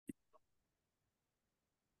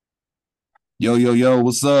Yo, yo, yo,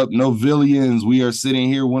 what's up? No Villains. We are sitting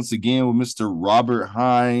here once again with Mr. Robert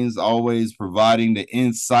Hines, always providing the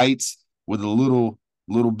insights with a little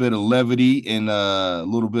bit of levity and a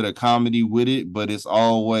little bit of comedy with it, but it's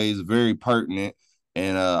always very pertinent.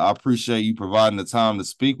 And I appreciate you providing the time to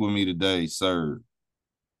speak with me today, sir.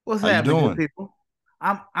 What's How you happening, good doing? people?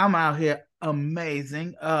 I'm out here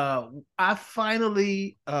amazing. I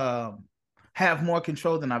finally have more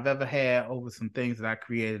control than I've ever had over some things that I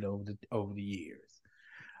created over the years.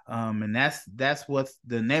 And that's what's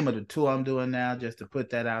the name of the tour I'm doing now, just to put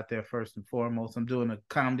that out there first and foremost. I'm doing a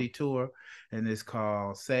comedy tour, and it's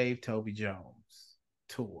called Save Toby Jones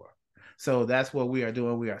Tour. So that's what we are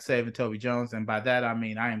doing. We are saving Toby Jones, and by that I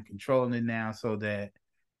mean I am controlling it now so that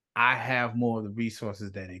I have more of the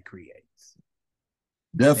resources that it creates.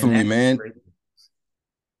 And Definitely, that's man. great.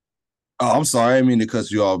 Oh, I'm sorry, I didn't mean to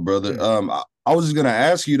cut you off, brother. Mm. I was just gonna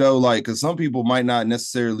ask you though, like, because some people might not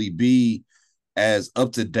necessarily be as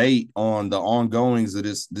up to date on the ongoings of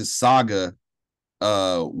this saga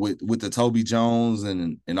with the Toby Jones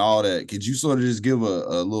and all that. Could you sort of just give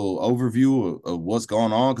a little overview of what's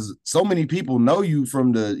going on? Because so many people know you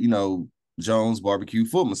from the Jones Barbecue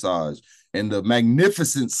Foot Massage and the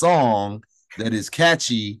magnificent song that is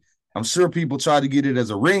catchy. I'm sure people tried to get it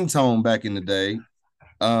as a ringtone back in the day.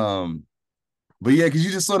 Um, but yeah, could you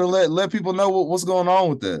just sort of let people know what's going on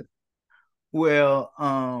with that? Well,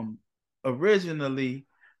 originally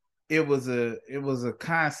it was a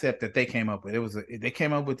concept that they came up with. They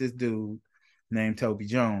came up with this dude named Toby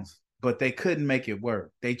Jones, but they couldn't make it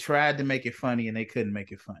work. They tried to make it funny and they couldn't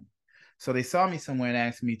make it funny. So they saw me somewhere and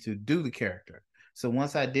asked me to do the character. So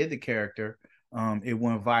once I did the character, it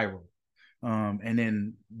went viral. And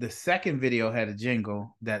then the second video had a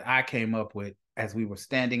jingle that I came up with as we were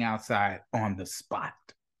standing outside on the spot.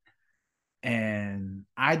 And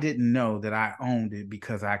I didn't know that I owned it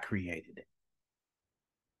because I created it.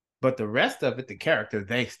 But the rest of it, the character,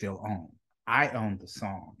 they still own. I own the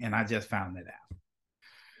song, and I just found that out.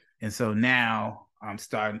 And so now I'm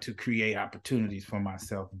starting to create opportunities for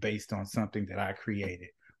myself based on something that I created,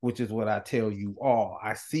 which is what I tell you all.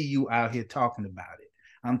 I see you out here talking about it.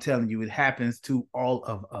 I'm telling you, it happens to all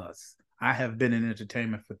of us. I have been in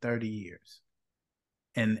entertainment for 30 years.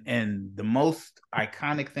 And the most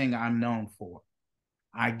iconic thing I'm known for,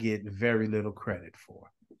 I get very little credit for.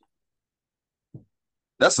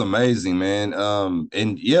 That's amazing, man.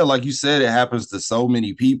 And yeah, like you said, it happens to so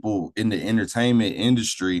many people in the entertainment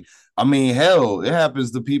industry. I mean, hell, it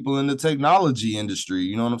happens to people in the technology industry,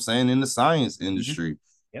 you know what I'm saying, in the science Mm-hmm. industry.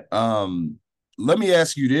 Yep. Um, Let me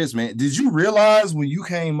ask you this, man. Did you realize when you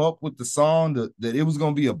came up with the song that it was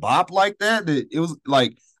gonna be a bop like that? That it was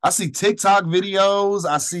like I see TikTok videos,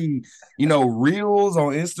 I see, reels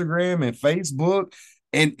on Instagram and Facebook,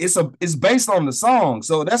 and it's based on the song.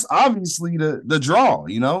 So that's obviously the draw.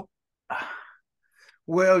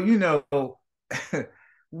 Well,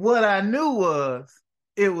 what I knew was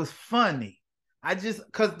it was funny. I just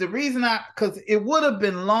because the reason because it would have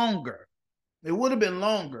been longer. It would have been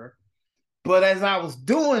longer, but as I was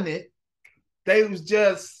doing it, they was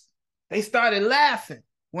just they started laughing.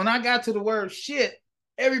 When I got to the word shit,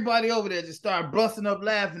 everybody over there just started busting up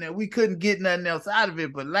laughing, and we couldn't get nothing else out of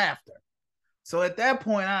it but laughter. So at that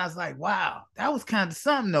point, I was like, wow, that was kind of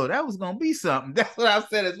something, though. That was going to be something. That's what I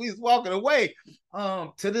said as we was walking away.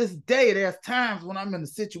 To this day, there's times when I'm in a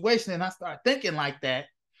situation and I start thinking like that,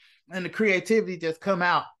 and the creativity just come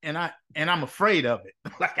out, and I'm afraid of it.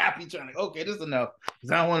 Like I be trying to, okay, this is enough,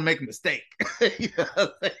 because I don't want to make a mistake. You know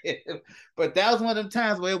what I'm saying? But that was one of the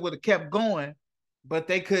times where it would have kept going, but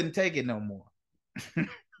they couldn't take it no more.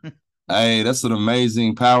 Hey, that's an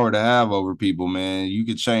amazing power to have over people, man. You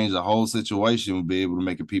could change the whole situation and be able to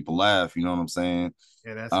make people laugh. You know what I'm saying?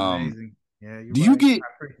 Yeah, that's Um, amazing. Yeah, you're do you right. get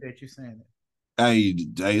I appreciate you saying it. hey,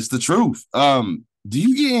 it's the truth. Do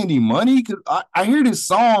you get any money? Cause I hear this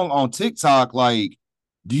song on TikTok. Like,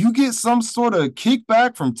 do you get some sort of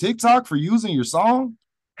kickback from TikTok for using your song?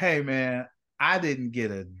 Hey man, I didn't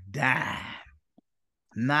get a dime.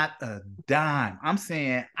 Not a dime. I'm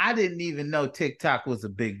saying I didn't even know TikTok was a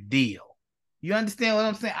big deal. You understand what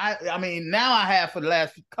I'm saying? I mean, now I have for the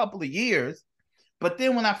last couple of years, but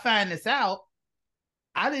then when I find this out,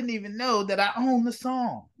 I didn't even know that I own the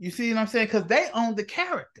song. You see what I'm saying? Because they own the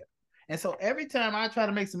character. And so every time I try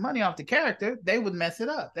to make some money off the character, they would mess it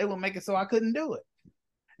up. They would make it so I couldn't do it.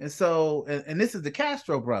 And so, and this is the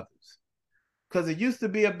Castro brothers, because it used to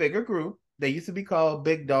be a bigger group. They used to be called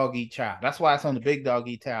Big Dog Eat Child. That's why it's on the Big Dog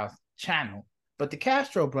Eat Child channel. But the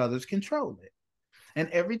Castro brothers control it. And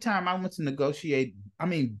every time I went to negotiate, I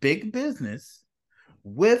mean, big business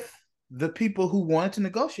with the people who wanted to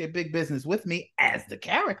negotiate big business with me as the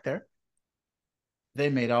character, they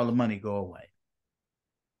made all the money go away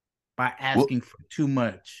by Well, asking for too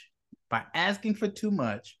much, by asking for too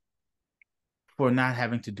much for not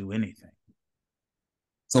having to do anything.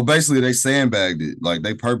 so basically they sandbagged it. Like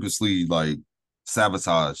they purposely like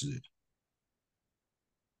sabotaged it.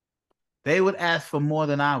 They would ask for more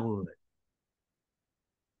than I would.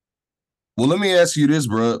 Well, let me ask you this,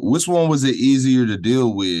 bro. Which one was it easier to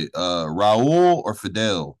deal with, Raul or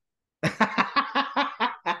Fidel?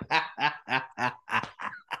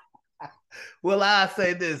 Well, I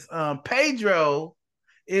say this: Pedro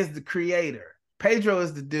is the creator. Pedro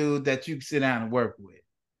is the dude that you can sit down and work with.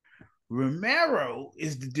 Romero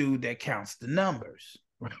is the dude that counts the numbers,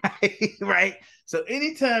 right? Right. So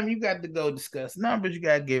anytime you got to go discuss numbers, you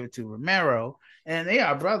got to give it to Romero. And they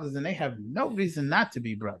are brothers, and they have no reason not to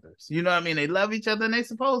be brothers. You know what I mean? They love each other, and they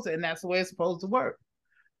supposed to, and that's the way it's supposed to work.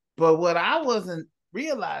 But what I wasn't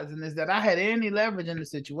realizing is that I had any leverage in the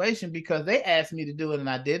situation because they asked me to do it, and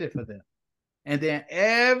I did it for them. And then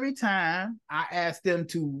every time I asked them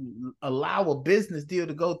to allow a business deal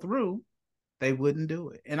to go through, they wouldn't do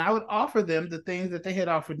it. And I would offer them the things that they had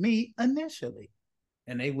offered me initially,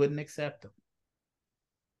 and they wouldn't accept them.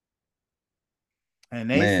 And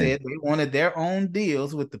they Man, said they wanted their own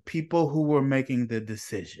deals with the people who were making the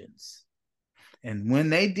decisions. And when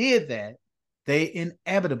they did that, they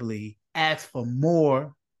inevitably asked for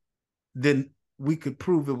more than we could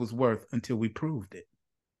prove it was worth until we proved it.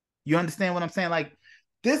 You understand what I'm saying? Like,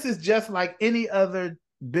 this is just like any other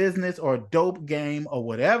business or dope game or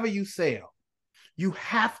whatever you sell. You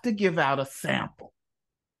have to give out a sample.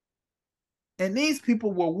 And these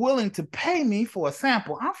people were willing to pay me for a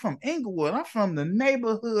sample. I'm from Inglewood. I'm from the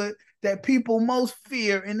neighborhood that people most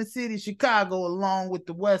fear in the city of Chicago, along with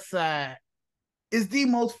the West Side. It's the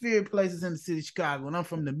most feared places in the city of Chicago. And I'm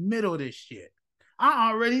from the middle of this shit.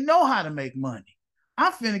 I already know how to make money.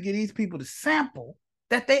 I'm finna get these people to sample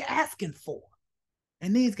that they asking for.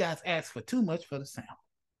 And these guys ask for too much for the sample.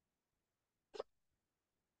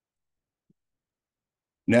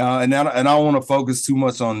 now and now, and I don't want to focus too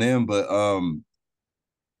much on them, but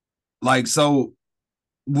like, so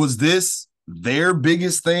was this their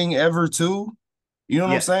biggest thing ever too? You know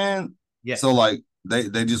what I'm Yes. saying? Yes. So like they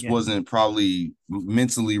just Yes. wasn't probably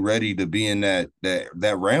mentally ready to be in that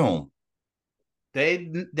realm.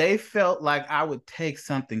 They felt like I would take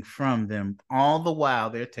something from them all the while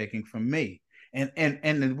they're taking from me. And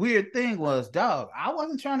the weird thing was, dog, I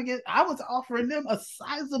wasn't trying to get, I was offering them a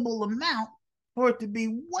sizable amount for it to be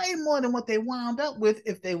way more than what they wound up with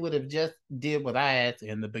if they would have just did what I asked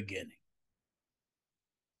in the beginning.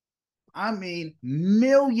 I mean,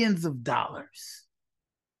 millions of dollars.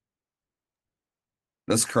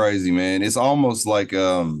 That's crazy, man. It's almost like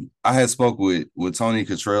I had spoke with Tony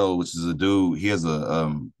Cottrell, which is a dude. He has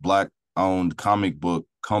a black owned comic book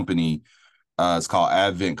company. It's called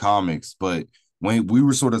Advent Comics. But when we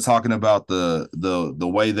were sort of talking about the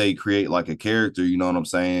way they create like a character, you know what I'm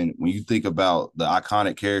saying? When you think about the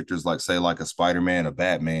iconic characters, like say like a Spider-Man, a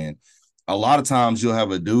Batman, a lot of times you'll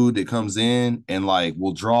have a dude that comes in and like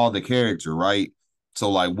will draw the character, right? So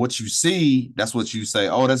like what you see, that's what you say,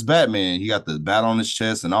 oh, that's Batman. He got the bat on his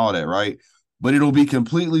chest and all that, right? But it'll be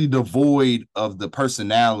completely devoid of the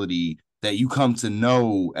personality that you come to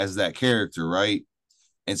know as that character, right?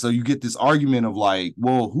 And so you get this argument of like,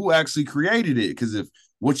 well, who actually created it? Because if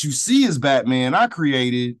what you see is Batman, I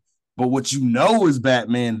created, but what you know is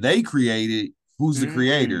Batman, they created, who's the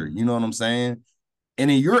creator? You know what I'm saying? And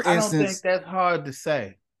in your I don't think instance, that's hard to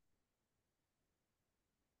say.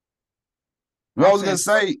 well, I I'm was gonna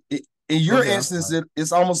saying, say, in go your ahead. I'm instance, sorry.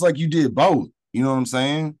 it's almost like you did both. You know what I'm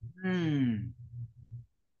saying? Hmm.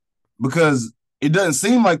 Because it doesn't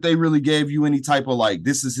seem like they really gave you any type of like,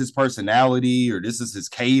 this is his personality, or this is his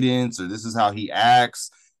cadence, or this is how he acts.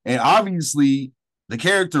 And obviously, the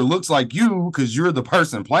character looks like you because you're the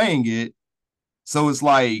person playing it. So it's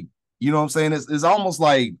like, you know what I'm saying? It's almost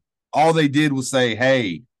like all they did was say,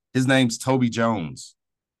 hey, his name's Toby Jones.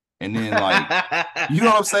 And then, like, you know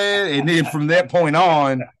what I'm saying? And then from that point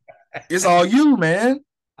on, it's all you, man.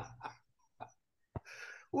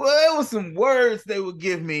 Well, there was some words they would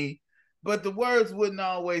give me, but the words wouldn't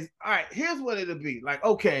always. All right, here's what it'll be like.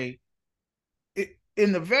 Okay,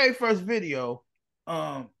 in the very first video,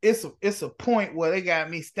 it's a point where they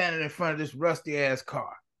got me standing in front of this rusty ass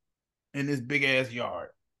car in this big ass yard.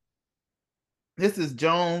 This is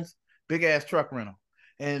Jones' big ass truck rental,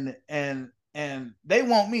 and they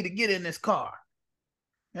want me to get in this car.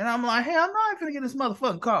 And I'm like, hey, I'm not gonna get in this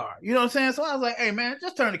motherfucking car. You know what I'm saying? So I was like, hey man,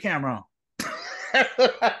 just turn the camera on.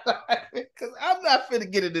 Because I'm not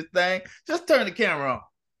finna get in this thing. Just turn the camera on.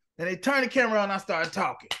 And they turned the camera on, and I started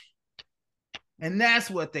talking. And that's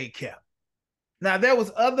what they kept. Now there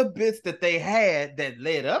was other bits that they had that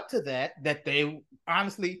led up to that they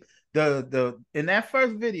honestly the in that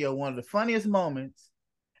first video, one of the funniest moments,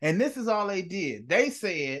 and this is all they did. They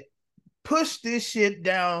said, push this shit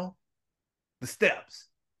down the steps.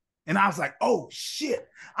 And I was like, oh shit,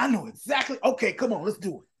 I know exactly. Okay, come on, let's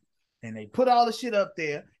do it. And they put all the shit up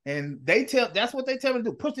there, and that's what they tell me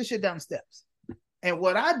to do. Push this shit down the steps. And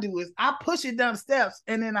what I do is I push it down the steps,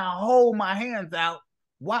 and then I hold my hands out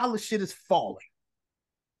while the shit is falling.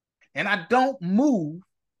 And I don't move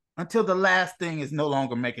until the last thing is no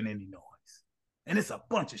longer making any noise. And it's a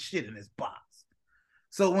bunch of shit in this box.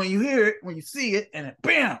 So when you hear it, when you see it, and it,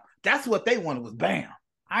 bam, that's what they wanted was bam.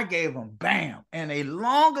 I gave them bam and a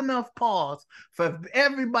long enough pause for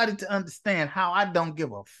everybody to understand how I don't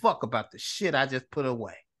give a fuck about the shit I just put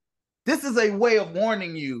away. This is a way of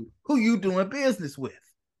warning you who you doing business with.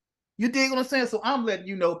 You dig what I'm saying? So I'm letting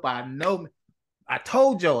you know by no, I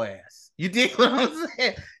told your ass. You dig what I'm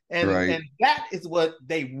saying? And that is what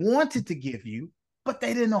they wanted to give you, but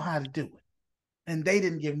they didn't know how to do it. And they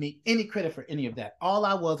didn't give me any credit for any of that. All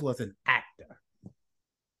I was an actor.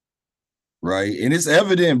 Right. And it's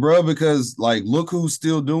evident, bro, because like, look who's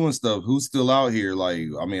still doing stuff, who's still out here. Like,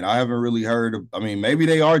 I mean, I haven't really heard of, I mean, maybe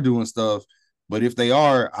they are doing stuff, but if they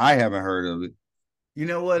are, I haven't heard of it. You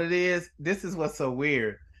know what it is? This is what's so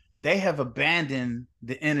weird. They have abandoned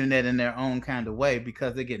the internet in their own kind of way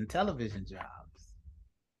because they're getting television jobs.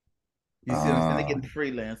 You see what I'm saying? They're getting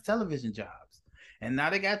freelance television jobs. And now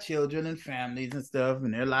they got children and families and stuff,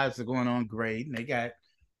 and their lives are going on great. And they got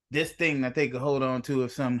this thing that they could hold on to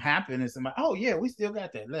if something happened, and somebody, oh yeah, we still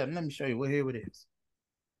got that. Let me show you. Well, here it is.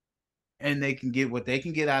 And they can get what they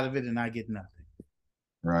can get out of it, and I get nothing.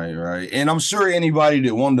 Right. And I'm sure anybody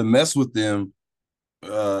that wanted to mess with them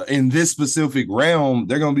in this specific realm,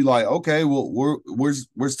 they're gonna be like, okay, well,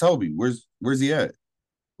 where's Toby? Where's he at?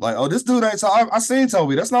 Like, oh, this dude ain't. I seen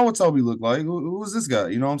Toby. That's not what Toby looked like. Who is this guy?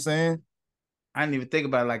 You know what I'm saying? I didn't even think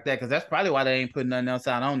about it like that because that's probably why they ain't putting nothing else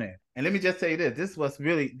out on there. And let me just say this. This is what's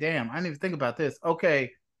really, damn, I didn't even think about this. Okay,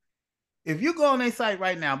 if you go on their site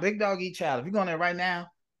right now, Big Dog Eat Child, if you go on there right now,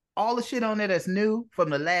 all the shit on there that's new from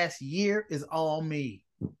the last year is all me.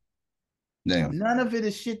 Damn. None of it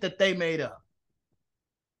is shit that they made up.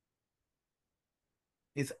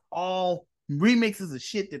 It's all remixes of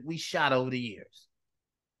shit that we shot over the years.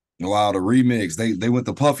 Wow, the remix. They went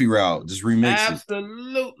the Puffy route, just remix it.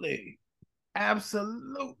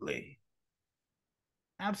 Absolutely.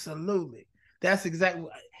 That's exactly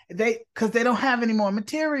because they don't have any more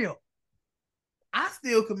material. I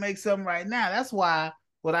still could make something right now. That's why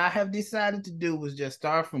what I have decided to do was just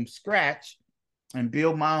start from scratch and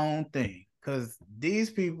build my own thing. Because these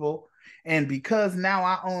people, and because now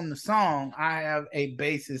I own the song, I have a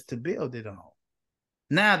basis to build it on.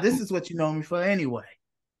 Now, this is what you know me for anyway.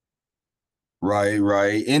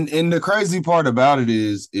 Right. And the crazy part about it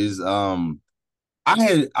is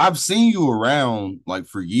I've seen you around like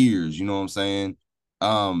for years, you know what I'm saying?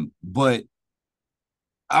 But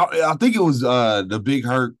I think it was the Big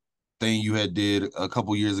Hurt thing you had did a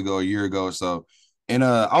couple years ago, a year ago or so. And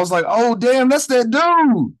I was like, oh damn, that's that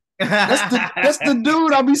dude. That's the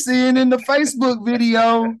dude I'll be seeing in the Facebook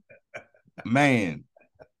video. Man.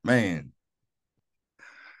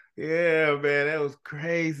 Yeah, man, that was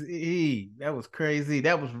crazy. That was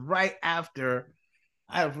right after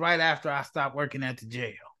I stopped working at the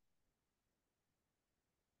jail.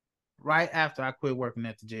 Right after I quit working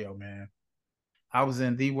at the jail, man. I was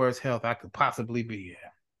in the worst health I could possibly be in.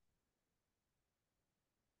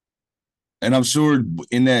 And I'm sure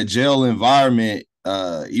in that jail environment,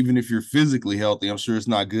 even if you're physically healthy, I'm sure it's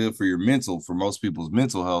not good for most people's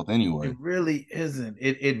mental health anyway. It really isn't.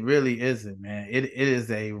 It really isn't, man. It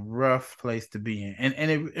is a rough place to be in.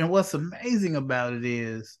 And what's amazing about it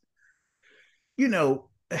is, you know,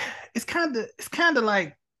 it's kind of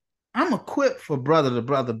like I'm equipped for brother to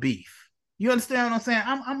brother beef. You understand what I'm saying?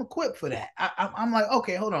 I'm equipped for that. I'm like,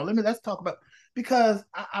 okay, hold on. Let's talk about, because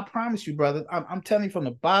I promise you, brother, I'm telling you from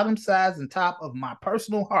the bottom, sides, and top of my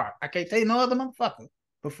personal heart. I can't tell you no other motherfucker.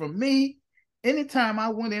 But for me, anytime I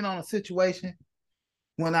went in on a situation,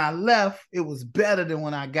 when I left, it was better than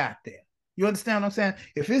when I got there. You understand what I'm saying?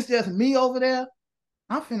 If it's just me over there,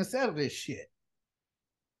 I'm finna settle this shit.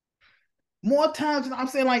 More times than I'm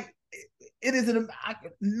saying, like, it is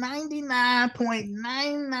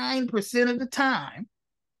 99.99% of the time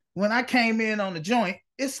when I came in on the joint,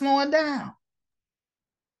 it's slowing down.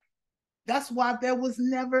 That's why there was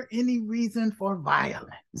never any reason for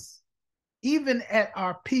violence. Even at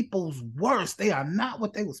our people's worst, they are not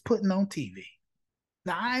what they was putting on TV.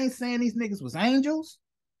 Now, I ain't saying these niggas was angels,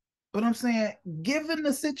 but I'm saying, given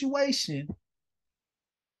the situation,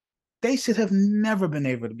 they should have never been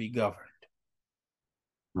able to be governed.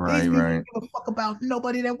 These Right, people right. don't give a fuck about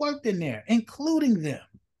nobody that worked in there, including them.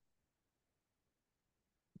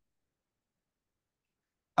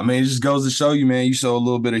 I mean, it just goes to show you, man, you show a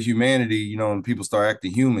little bit of humanity, you know, and people start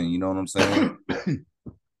acting human, you know what I'm saying?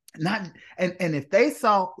 Not and if they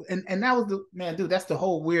saw and that was the man, dude, that's the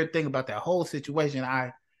whole weird thing about that whole situation.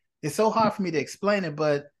 It's so hard for me to explain it,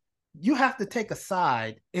 but you have to take a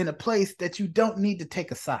side in a place that you don't need to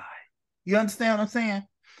take a side. You understand what I'm saying?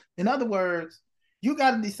 In other words, you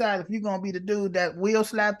got to decide if you're gonna be the dude that will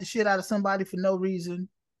slap the shit out of somebody for no reason,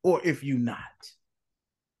 or if you not.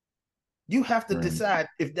 You have to Right. decide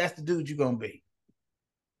if that's the dude you're gonna be.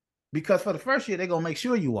 Because for the first year, they're gonna make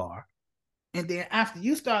sure you are. And then after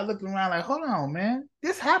you start looking around like, hold on, man,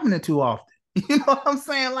 this happening too often. You know what I'm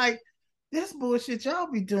saying? Like, this bullshit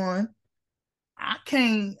y'all be doing, I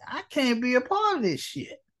can't be a part of this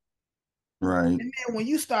shit. Right. And then when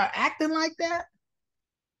you start acting like that,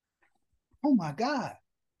 oh my God.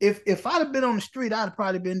 If I'd have been on the street, I'd have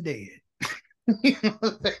probably been dead. You know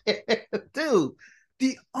what I'm saying? Dude,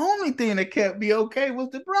 the only thing that kept me okay was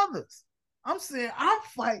the brothers. I'm saying I'm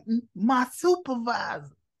fighting my supervisor.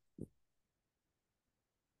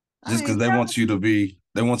 Just I because ain't they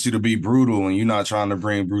want you to be brutal and you're not trying to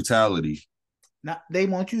bring brutality. Now, they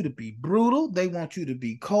want you to be brutal. They want you to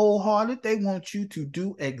be cold hearted. They want you to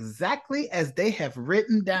do exactly as they have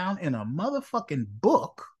written down in a motherfucking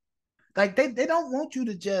book. Like, they don't want you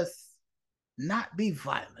to just not be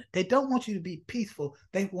violent. They don't want you to be peaceful.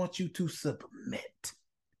 They want you to submit.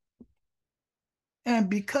 And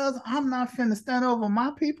because I'm not finna stand over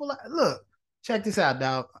my people, look, check this out,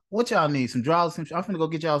 dog. What y'all need? Some draws? I'm finna go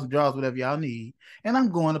get y'all some draws, whatever y'all need. And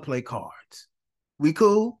I'm going to play cards. We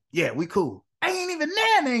cool? Yeah, we cool. I ain't even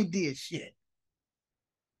there and ain't did shit.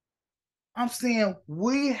 I'm saying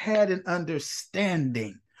we had an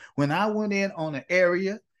understanding. When I went in on an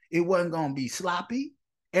area, it wasn't gonna be sloppy.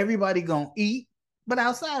 Everybody gonna eat. But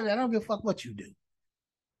outside of that, I don't give a fuck what you do.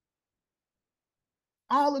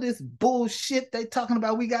 All of this bullshit they talking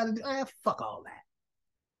about, we gotta do. Fuck all that.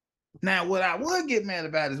 Now, what I would get mad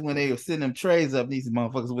about is when they were sending them trays up, these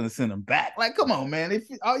motherfuckers wouldn't send them back. Like, come on, man. If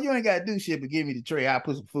all you ain't gotta do shit but give me the tray, I'll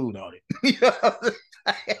put some food on it. You know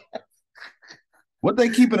What they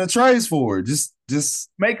keeping the trays for? Just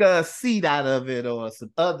make a seat out of it or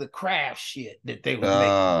some other craft shit that they was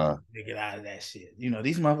making to get out of that shit. You know,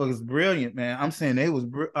 these motherfuckers brilliant, man. I'm saying they was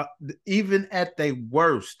even at their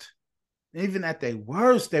worst, they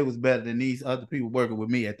was better than these other people working with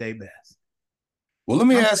me at their best. well, let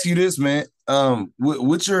me ask you this, man.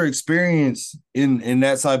 With your experience in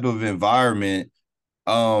that type of environment,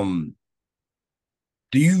 um,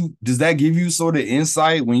 does that give you sort of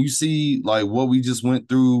insight when you see like what we just went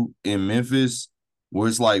through in Memphis, where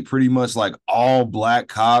it's like pretty much like all black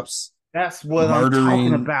cops That's what murdering, I'm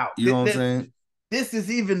talking about. you know what I'm saying? This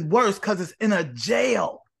is even worse because it's in a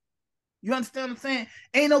jail. You understand what I'm saying?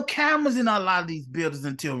 Ain't no cameras in a lot of these buildings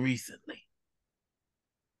until recently.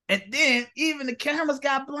 And then even the cameras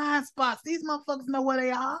got blind spots. These motherfuckers know where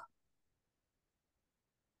they are.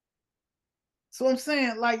 So I'm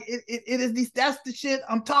saying, like, it is these. That's the shit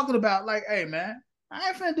I'm talking about. Like, hey man, I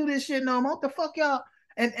ain't finna do this shit no more. What the fuck y'all?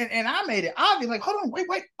 And I made it obvious. Like, hold on,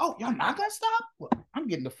 wait. Oh, y'all not gonna stop? Well, I'm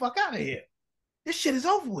getting the fuck out of here. This shit is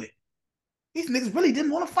over with. These niggas really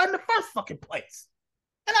didn't want to fight in the first fucking place.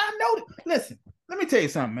 And I know that. Listen, let me tell you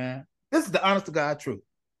something, man. This is the honest to God truth.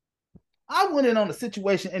 I went in on a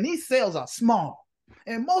situation, and these cells are small.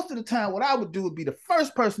 And most of the time, what I would do would be the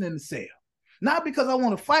first person in the cell. Not because I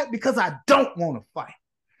want to fight, because I don't want to fight.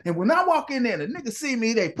 And when I walk in there and the niggas see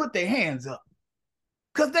me, they put their hands up.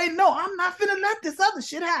 Because they know I'm not finna let this other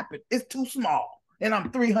shit happen. It's too small. And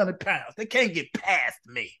I'm 300 pounds. They can't get past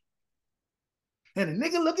me. And the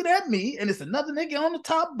nigga looking at me, and it's another nigga on the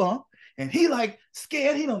top bunk, and he like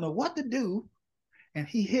scared, he don't know what to do, and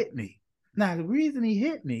he hit me. Now, the reason he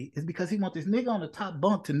hit me is because he want this nigga on the top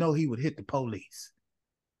bunk to know he would hit the police.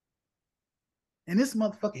 And this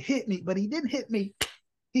motherfucker hit me, but he didn't hit me.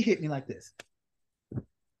 He hit me like this.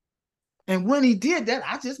 And when he did that,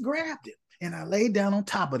 I just grabbed him, and I laid down on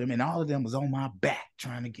top of him, and all of them was on my back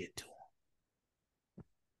trying to get to him.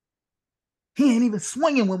 He ain't even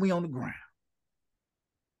swinging when we on the ground.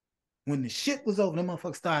 When the shit was over, them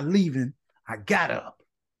motherfuckers started leaving. I got up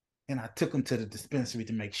and I took them to the dispensary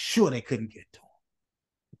to make sure they couldn't get to him.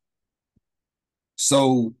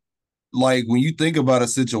 So, like, when you think about a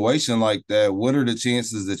situation like that, what are the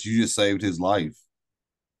chances that you just saved his life?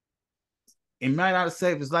 He might not have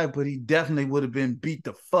saved his life, but he definitely would have been beat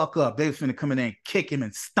the fuck up. They was finna come in there and kick him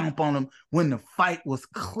and stomp on him when the fight was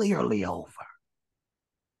clearly over.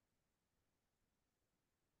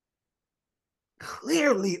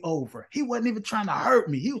 clearly over. He wasn't even trying to hurt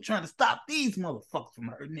me. He was trying to stop these motherfuckers from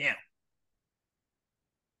hurting him.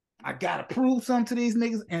 I gotta prove something to these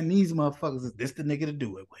niggas, and these motherfuckers is this the nigga to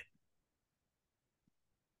do it with.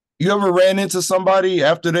 You ever ran into somebody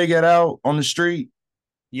after they get out on the street?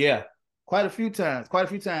 Yeah, quite a few times.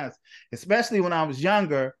 Especially when I was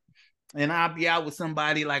younger, and I'd be out with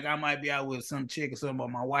somebody, like I might be out with some chick or something, or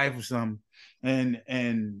my wife or something, and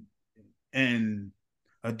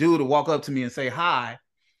a dude would walk up to me and say hi,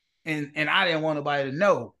 and I didn't want nobody to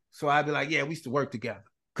know, so I'd be like, yeah, we used to work together.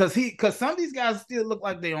 Cause some of these guys still look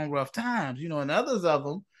like they on rough times, you know, and others of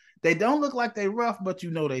them, they don't look like they rough, but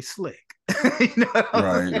you know they slick. You know what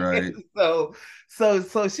I'm Right.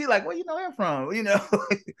 So she like, where you know him from? You know?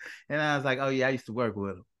 And I was like, oh yeah, I used to work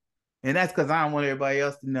with him. And that's because I don't want everybody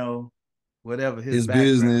else to know whatever his His background.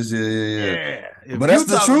 business, yeah. Yeah. If But that's you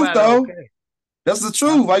the talk truth, about it, though. okay. That's the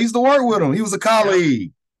truth. I used to work with him. He was a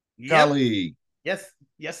colleague. Yep. Colleague. Yes,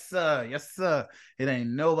 sir. Yes, sir. It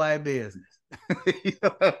ain't nobody business. You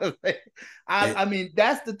know what I'm saying? I mean,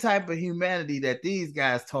 that's the type of humanity that these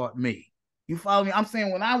guys taught me. You follow me? I'm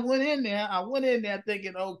saying when I went in there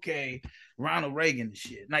thinking, okay, Ronald Reagan and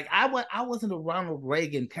shit. Like I wasn't a Ronald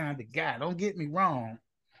Reagan kind of guy. Don't get me wrong.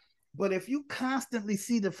 But if you constantly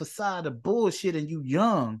see the facade of bullshit and you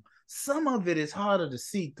young, some of it is harder to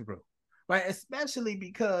see through. Right? Especially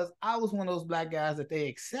because I was one of those black guys that they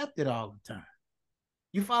accepted all the time.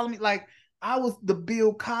 You follow me? Like I was the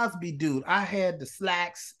Bill Cosby dude. I had the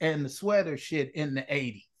slacks and the sweater shit in the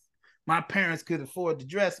 80s. My parents could afford to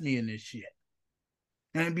dress me in this shit.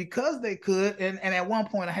 And because they could, and at one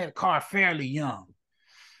point I had a car fairly young.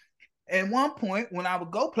 At one point, when I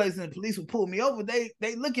would go places and the police would pull me over,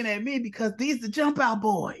 they looking at me because these the jump out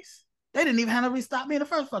boys. They didn't even have to stop me in the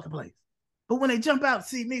first fucking place. But when they jump out and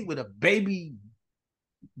see me with a baby,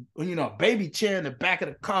 you know, a baby chair in the back of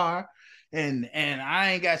the car, and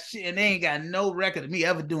I ain't got shit, and they ain't got no record of me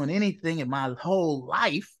ever doing anything in my whole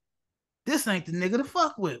life, this ain't the nigga to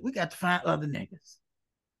fuck with. We got to find other niggas.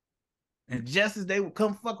 And just as they would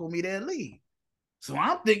come fuck with me, they'd leave. So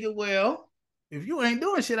I'm thinking, well, if you ain't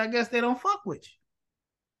doing shit, I guess they don't fuck with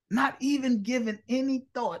you. Not even giving any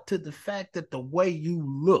thought to the fact that the way you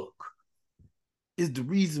look is the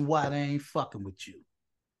reason why they ain't fucking with you.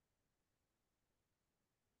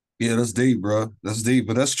 Yeah, that's deep, bro. That's deep,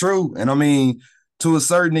 but that's true. And I mean, to a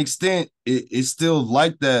certain extent, it's still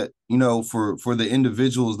like that, you know, for the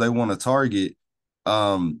individuals they want to target.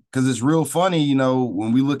 Because it's real funny, you know,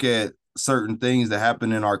 when we look at certain things that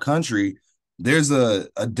happen in our country, there's a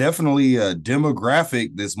definitely a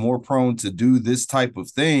demographic that's more prone to do this type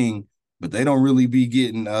of thing, but they don't really be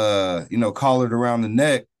getting you know, collared around the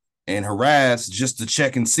neck and harassed just to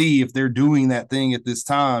check and see if they're doing that thing at this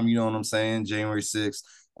time. You know what I'm saying? January 6th.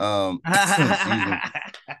 You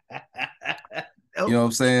know what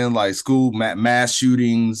I'm saying? Like school mass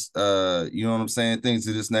shootings, you know what I'm saying? Things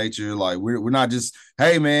of this nature. Like we're not just,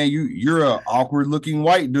 hey man, you're a awkward looking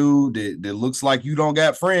white dude that looks like you don't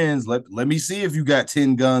got friends. Let me see if you got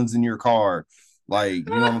 10 guns in your car. Like, you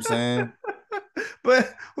know what I'm saying?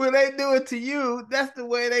 But when they do it to you, that's the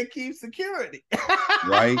way they keep security.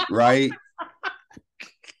 Right.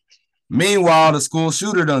 Meanwhile, the school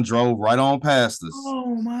shooter done drove right on past us.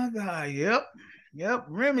 Oh my God. Yep.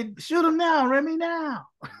 Remy, shoot him now, Remy now.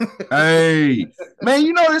 Hey, man,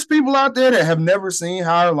 you know there's people out there that have never seen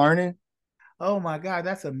Higher Learning. Oh my God,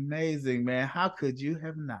 that's amazing, man. How could you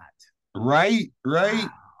have not? Right.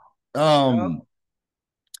 Wow.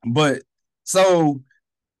 But so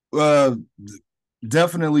uh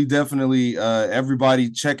definitely everybody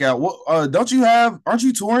check out what aren't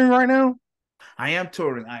you touring right now? I am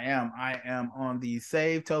touring. I am on the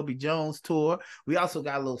Save Toby Jones tour. We also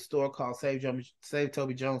got a little store called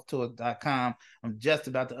SaveTobyJonesTour.com. I'm just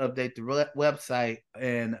about to update the website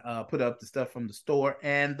and put up the stuff from the store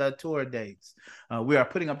and the tour dates. We are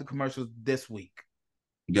putting up the commercials this week.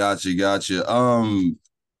 Gotcha.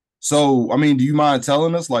 So I mean, do you mind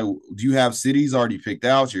telling us, like, do you have cities already picked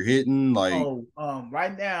out you're hitting? Like,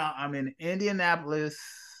 right now I'm in Indianapolis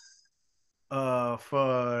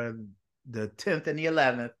for the 10th and the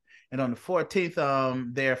 11th, and on the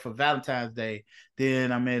 14th there for Valentine's Day.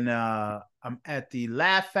 Then I'm at the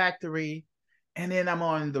Laugh Factory, and then I'm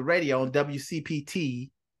on the radio on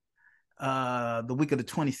WCPT the week of the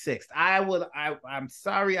 26th. I'm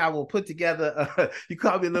sorry, I will put together you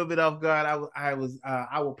caught me a little bit off guard. I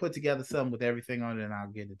will put together something with everything on it, and I'll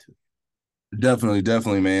get it to you.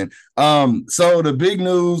 Definitely, man. So the big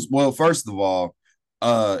news, well, first of all,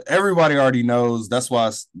 everybody already knows. That's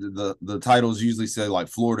why the titles usually say like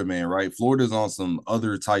Florida Man, right? Florida's on some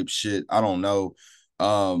other type shit. I don't know.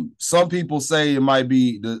 Some people say it might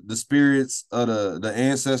be the spirits of the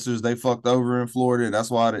ancestors they fucked over in Florida. That's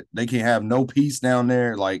why they can't have no peace down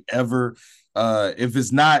there, like ever. If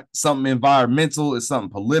it's not something environmental, it's something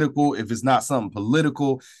political. If it's not something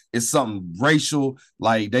political, it's something racial.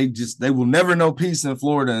 Like they will never know peace in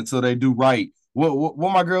Florida until they do right. What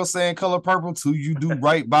my girl saying? Color purple till you do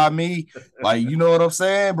right by me. Like, you know what I'm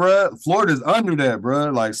saying, bro? Florida's under that, bro.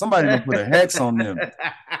 Like somebody gonna put a hex on them.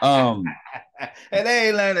 And they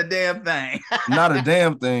ain't learned a damn thing. Not a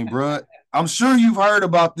damn thing, bro. I'm sure you've heard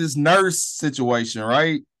about this nurse situation,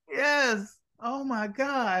 right? Yes. Oh my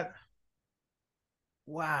God.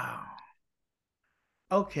 Wow.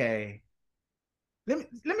 Okay. Let me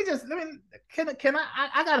can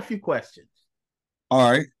I got a few questions. All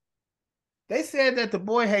right. They said that the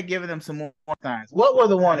boy had given them some more signs. What were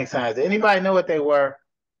the warning signs? Did anybody know what they were?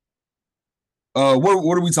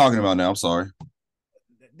 What are we talking about now? I'm sorry.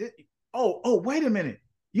 Oh, wait a minute.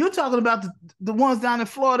 You're talking about the ones down in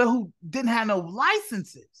Florida who didn't have no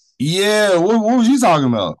licenses. Yeah, what was you talking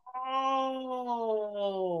about?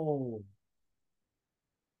 Oh.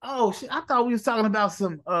 Oh shit. I thought we was talking about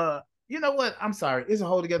some you know what? I'm sorry. It's a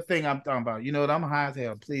whole together thing I'm talking about. You know what? I'm high as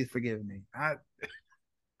hell. Please forgive me.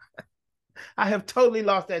 I have totally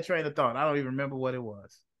lost that train of thought. I don't even remember what it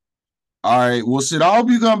was. All right. Well, shit. I hope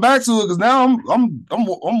you come back to it because now I'm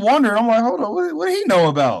wondering. I'm like, hold on, what do he know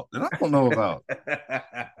about that I don't know about?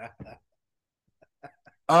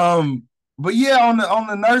 But yeah, on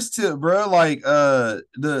the nurse tip, bro. Like,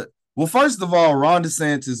 first of all, Ron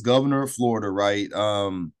DeSantis, governor of Florida, right?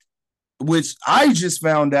 Which I just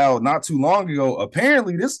found out not too long ago.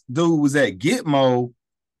 Apparently, this dude was at Gitmo,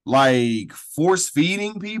 like force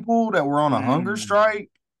feeding people that were on a hunger strike.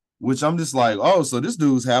 Which I'm just like, oh, so this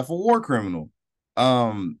dude's half a war criminal.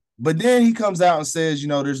 But then he comes out and says,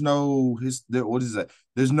 there's no what is that?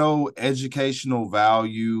 There's no educational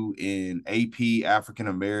value in AP African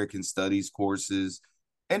American Studies courses.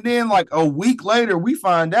 And then like a week later, we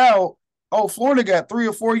find out, oh, Florida got 3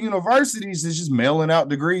 or 4 universities that's just mailing out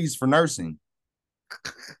degrees for nursing.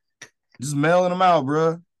 Just mailing them out,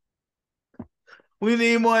 bro. We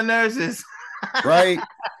need more nurses. Right?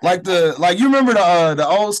 Like you remember the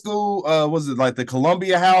old school was it like the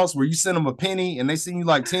Columbia House where you send them a penny and they send you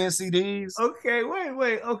like 10 CDs? Okay,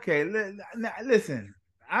 wait. Okay, listen.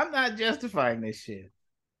 I'm not justifying this shit.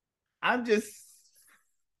 I'm just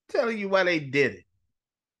telling you why they did it.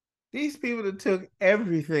 These people that took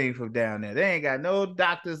everything from down there. They ain't got no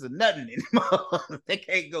doctors or nothing anymore. They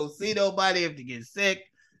can't go see nobody if they get sick.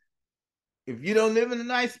 If you don't live in a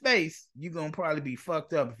nice space, you're gonna probably be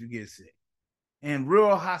fucked up if you get sick. And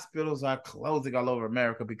rural hospitals are closing all over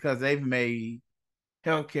America because they've made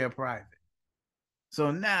healthcare private. So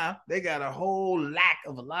now they got a whole lack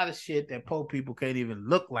of a lot of shit that poor people can't even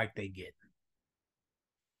look like they get.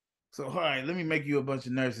 So, all right, let me make you a bunch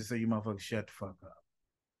of nurses so you motherfuckers shut the fuck up.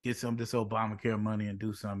 Get some of this Obamacare money and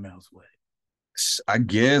do something else with it. I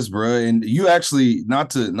guess, bro. And you actually not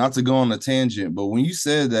to go on a tangent, but when you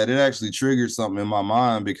said that, it actually triggered something in my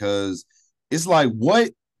mind because it's like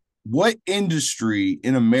what industry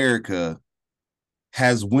in America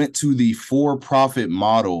has went to the for-profit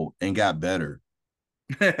model and got better?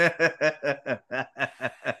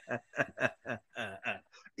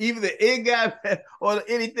 Either it got or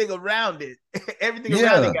anything around it. Everything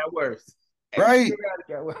around it got worse. Right?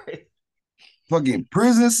 Fucking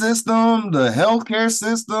prison system, the healthcare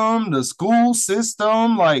system, the school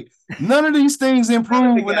system, like none of these things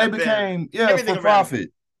improved when they became for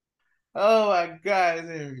profit. Oh my God, it's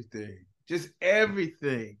everything. Just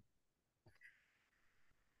everything.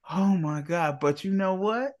 Oh my God. But you know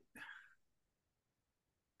what?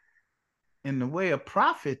 In the way of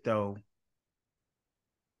profit, though,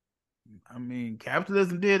 I mean,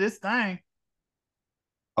 capitalism did its thing.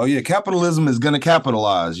 Oh yeah, capitalism is gonna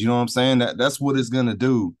capitalize. You know what I'm saying? That's what it's gonna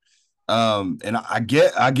do. And I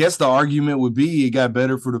guess the argument would be it got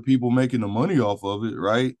better for the people making the money off of it,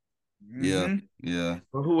 right? Mm-hmm. Yeah.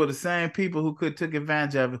 But who were the same people who could took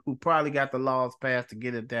advantage of it, who probably got the laws passed to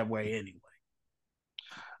get it that way anyway.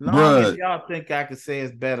 Long as y'all think I could say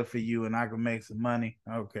it's better for you and I can make some money,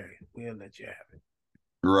 okay, we'll let you have it.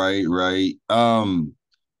 Right.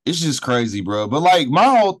 It's just crazy, bro. But like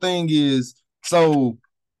my whole thing is, so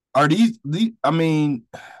are these I mean,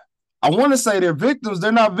 I want to say they're victims.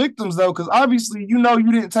 They're not victims though, because obviously you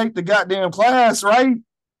didn't take the goddamn class, right?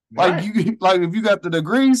 Like you if you got the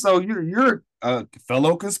degree, so you're a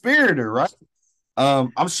fellow conspirator, right?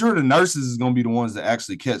 I'm sure the nurses is gonna be the ones that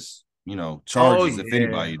actually catch, charges if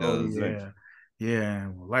anybody does. Yeah.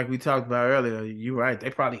 Like we talked about earlier, you're right. They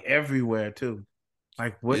probably everywhere too.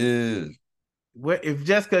 Like what? Yeah. if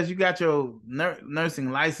just because you got your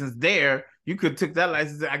nursing license there, you could took that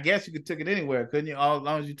license. I guess you could took it anywhere, couldn't you? All as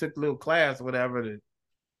long as you took a little class or whatever.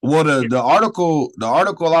 Well, the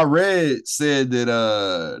article I read said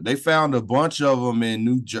that they found a bunch of them in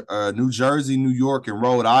New Jersey, New York, and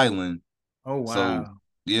Rhode Island. Oh So wow,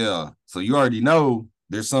 yeah, so you already know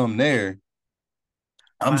there's some there.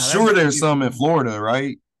 I'm wow, that sure must there's be some in some. Florida,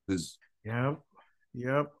 right? Yep,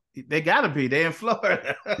 yep. They gotta be. They in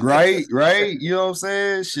Florida. Right. You know what I'm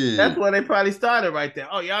saying? That's Shit. where they probably started right there.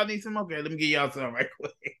 Oh, y'all need some? Okay, let me get y'all some right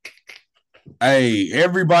quick. Hey,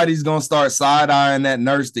 everybody's gonna start side eyeing that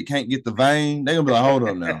nurse that can't get the vein. They're gonna be like, hold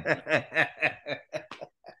up now.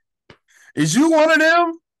 Is you one of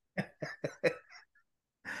them?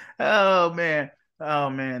 Oh man. Oh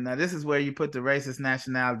man. Now this is where you put the racist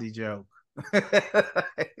nationality joke.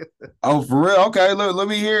 Oh, for real? Okay, let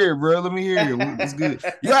me hear it, bro. Let me hear it. What's good?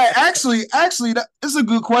 Yeah, actually, it's a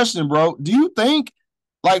good question, bro. Do you think,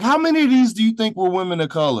 like, how many of these do you think were women of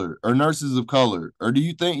color or nurses of color, or do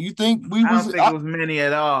you think we I don't was think it was many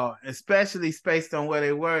at all, especially based on where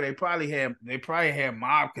they were. They probably had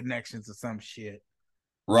mob connections or some shit.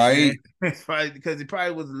 And right, it's probably because it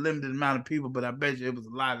probably was a limited amount of people, but I bet you it was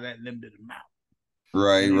a lot of that limited amount.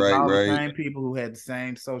 right, And these are right, all the right. same people who had the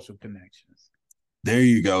same social connections. There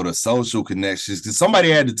you go, the social connections. Because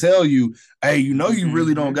somebody had to tell you, hey, you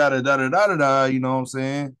really don't Mm-hmm. got to da da da da da. You know what I'm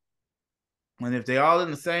saying? And if they all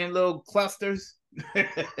in the same little clusters,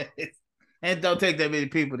 and don't take that many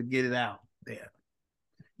people to get it out there.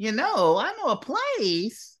 I know a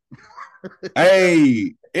place.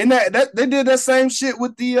 Hey, and that they did that same shit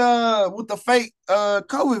with the fake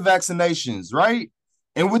COVID vaccinations, right?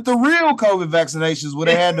 And with the real COVID vaccinations, where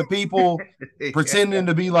they had the people pretending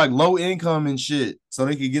to be like low income and shit so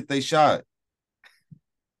they could get their shot.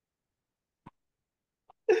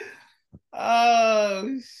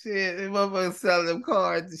 Oh shit! They motherfuckers selling them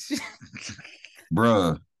cards and shit.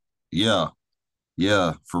 Bruh. Yeah.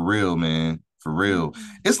 Yeah, for real, man. For real.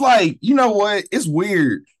 It's like, you know what? It's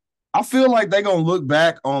weird. I feel like they're gonna look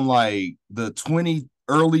back on like the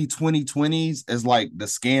early 2020s as like the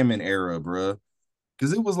scamming era, bruh.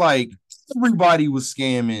 Because it was like everybody was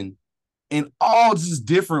scamming in all just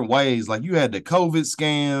different ways. Like you had the COVID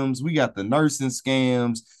scams, we got the nursing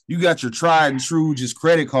scams, you got your tried and true just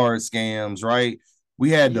credit card scams, right? We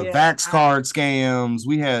had the Yeah, Vax card scams,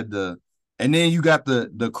 we had and then you got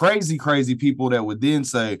the crazy people that would then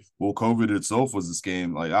say, well, COVID itself was a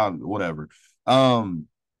scam, like whatever. Um,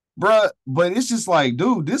 bruh, but it's just like,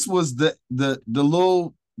 dude, this was the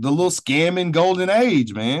little scamming golden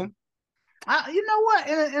age, man. you know what?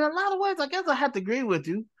 In a lot of ways, I guess I have to agree with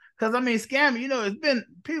you because I mean, scamming. It's been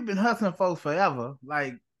people been hustling folks forever,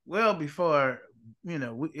 like well before.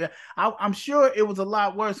 I'm sure it was a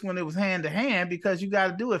lot worse when it was hand to hand because you got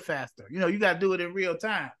to do it faster. You got to do it in real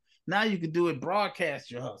time. Now you can do it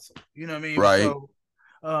broadcast your hustle. You know what I mean? Right.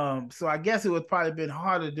 So I guess it would probably been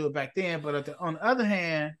harder to do it back then. But on the other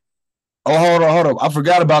hand, Oh, hold on. I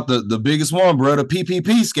forgot about the biggest one, bro. The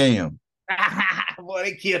PPP scam, boy,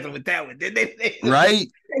 they killed him with that one. They right?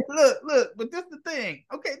 look, but that's the thing.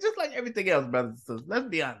 Okay, just like everything else, brothers and sisters, let's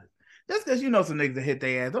be honest. Just because some niggas that hit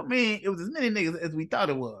their ass don't mean it was as many niggas as we thought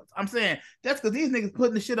it was. I'm saying that's because these niggas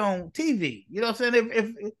putting the shit on TV. You know what I'm saying?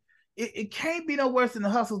 If it can't be no worse than the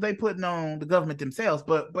hustles they putting on the government themselves.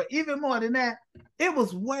 But even more than that, it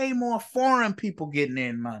was way more foreign people getting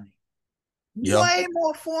in money. Yeah. Way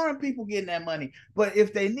more foreign people getting that money. But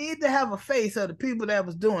if they need to have a face of the people that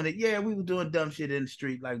was doing it, yeah, we were doing dumb shit in the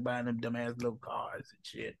street, like buying them dumbass little cars and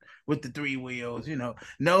shit with the 3 wheels.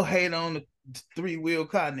 No hate on the 3 wheel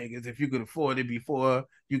car niggas if you could afford it before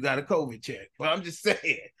you got a COVID check. But I'm just saying,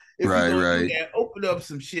 if you're Right, gonna do right. that, open up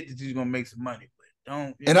some shit that you're gonna make some money with.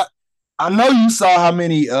 Don't And I know you saw how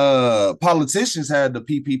many politicians had the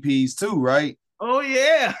PPPs too, right? Oh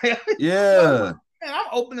yeah. Yeah. Man, I'm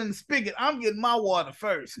opening the spigot. I'm getting my water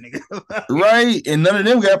first, nigga. Right. And none of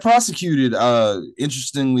them got prosecuted,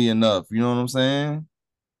 interestingly enough. You know what I'm saying?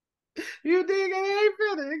 You dig? I ain't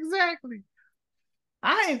feeling exactly.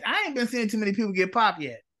 I ain't been seeing too many people get popped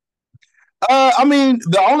yet. I mean,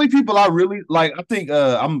 the only people I really like, I think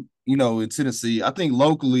I'm, in Tennessee. I think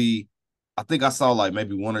locally, I think I saw like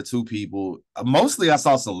maybe one or two people. Mostly I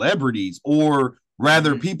saw celebrities, or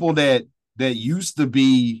rather Mm-hmm. people that used to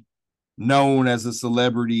be known as a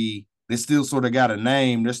celebrity. They still sort of got a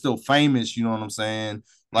name. They're still famous, you know what I'm saying?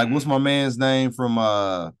 Like what's Mm-hmm. my man's name from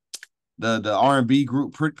the R&B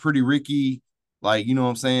group Pretty Ricky, like you know what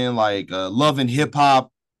I'm saying? Like Love and Hip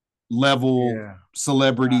Hop level Yeah.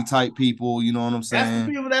 celebrity Wow. type people, you know what I'm That's the saying?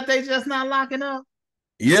 people that they just not locking up.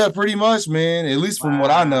 Yeah, pretty much, man. At least from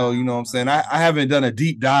what I know, you know what I'm saying. I haven't done a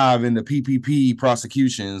deep dive into PPP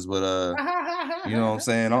prosecutions, but you know what I'm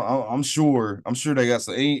saying. I'm sure. I'm sure they got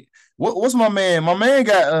some. What's my man? My man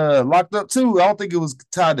got locked up too. I don't think it was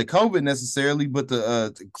tied to COVID necessarily, but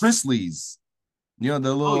the Chrisleys. You know the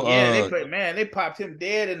Oh little yeah, they popped him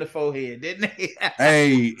dead in the forehead, didn't they?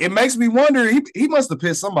 Hey, it makes me wonder. He must have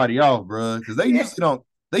pissed somebody off, bro, because Yeah.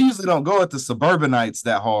 they usually don't go at the suburbanites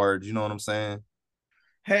that hard. You know what I'm saying?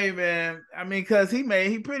 Hey man, I mean, cause he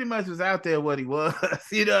pretty much was out there what he was,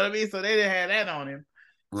 you know what I mean? So they didn't have that on him.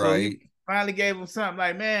 So he Right. finally gave him something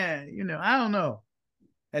like, man, I don't know.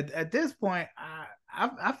 At this point,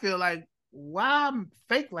 I feel like why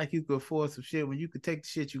fake like you could afford some shit when you could take the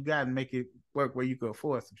shit you got and make it work where you could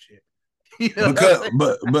afford some shit. You know what I'm Because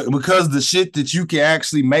saying? because the shit that you can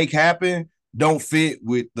actually make happen don't fit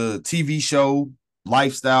with the TV show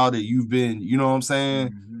lifestyle that you've been, you know what I'm saying?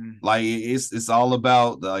 Mm-hmm. Like it's all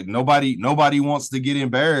about like nobody wants to get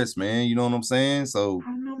embarrassed, man. You know what I'm saying? So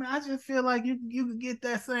I don't know, man. I just feel like you could get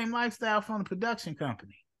that same lifestyle from the production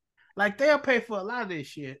company. Like they'll pay for a lot of this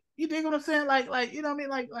shit. You dig what I'm saying? Like you know what I mean?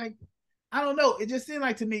 Like I don't know. It just seemed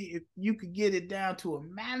like to me if you could get it down to a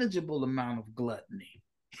manageable amount of gluttony.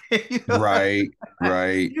 You know, right, like,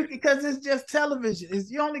 right. because it's just television.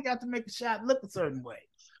 You only got to make a shot look a certain way.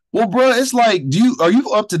 Well, bro, it's like, are you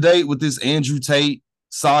up to date with this Andrew Tate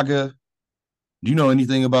saga? Do you know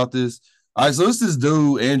anything about this? All right, so it's this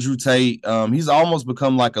dude, Andrew Tate. He's almost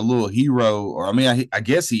become like a little hero, or I mean, I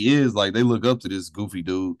guess he is. Like they look up to this goofy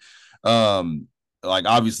dude. Um, like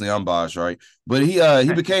obviously I'm biased, right? But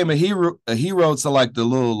he became a hero to like the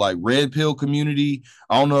little like red pill community.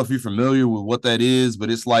 I don't know if you're familiar with what that is,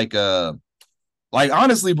 but it's like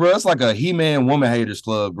honestly, bro, it's like a He-Man woman haters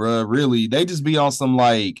club, bro. Really, they just be on some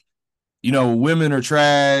like women are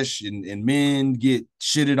trash and men get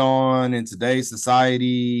shitted on in today's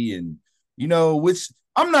society. And, which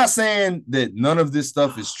I'm not saying that none of this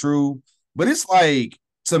stuff is true, but it's like,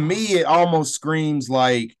 to me, it almost screams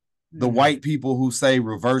like the Mm-hmm. white people who say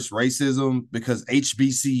reverse racism because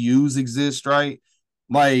HBCUs exist, right?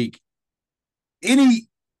 Like any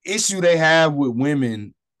issue they have with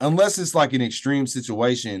women, unless it's like an extreme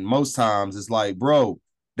situation, most times it's like, bro,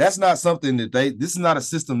 that's not something this is not a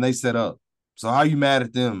system they set up. So how you mad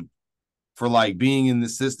at them for like being in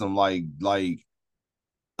this system?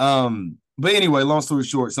 But anyway, long story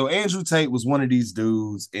short, so Andrew Tate was one of these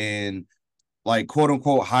dudes and like quote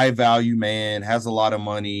unquote high value man, has a lot of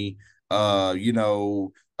money, uh, you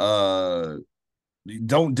know, uh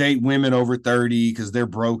don't date women over 30 because they're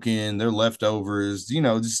broken, they're leftovers,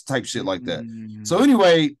 just type shit like that. So Mm-hmm.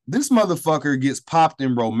 anyway, this motherfucker gets popped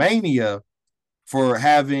in Romania for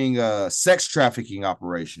having a sex trafficking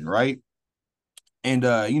operation, right? And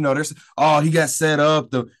there's he got set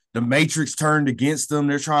up, the Matrix turned against him,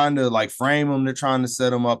 they're trying to like frame him, they're trying to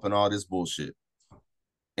set him up and all this bullshit.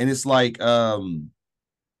 And it's like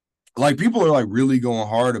people are like really going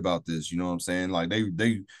hard about this, you know what I'm saying? Like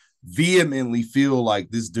they vehemently feel like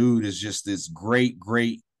this dude is just this great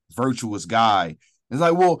virtuous guy. It's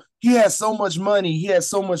like, well, he has so much money, he has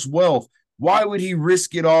so much wealth. Why would he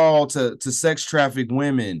risk it all to sex traffic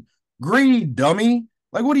women? Greed, dummy.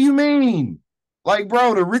 Like, what do you mean? Like,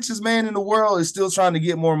 bro, the richest man in the world is still trying to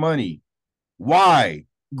get more money. Why?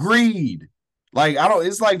 Greed. Like, I don't,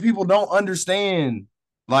 it's like people don't understand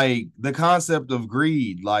like the concept of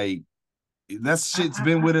greed. Like, that shit's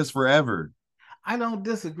been I, with us forever. I don't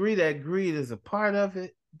disagree that greed is a part of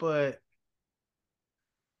it, but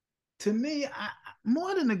to me,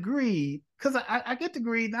 more than the greed, because I get the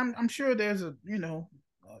greed. I'm sure there's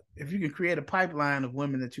if you can create a pipeline of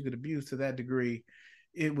women that you could abuse to that degree,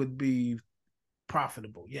 it would be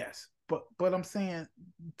profitable. Yes, but I'm saying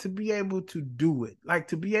to be able to do it, like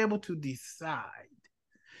to be able to decide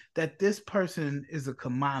that this person is a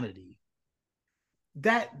commodity,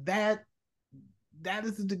 that that that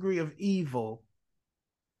is a degree of evil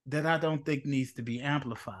that I don't think needs to be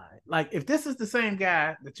amplified. Like if this is the same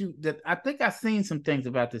guy that I think I've seen some things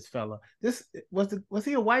about this fella. This was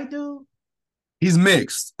he a white dude? He's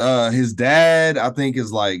mixed. His dad, I think,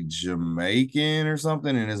 is like Jamaican or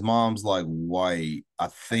something, and his mom's like white, I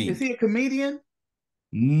Is think. he a comedian?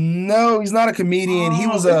 No, he's not a comedian. He Oh,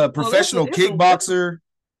 was it's a well, professional it's a kickboxer.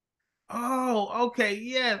 oh, okay,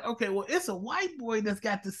 yeah, okay. Well, it's a white boy that's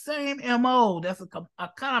got the same mo. That's a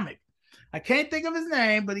comic. I can't think of his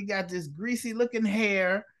name, but he got this greasy looking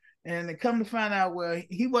hair. And they come to find out, well,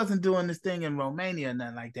 he wasn't doing this thing in Romania or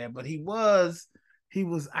nothing like that, but he was. He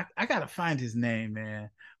was. I gotta find his name, man.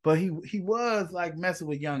 But he was like messing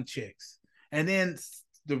with young chicks, and then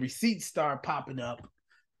the receipts start popping up,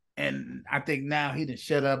 And I think now he done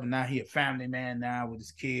shut up, and now he a family man now with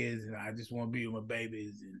his kids, and I just want to be with my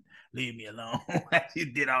babies and leave me alone. He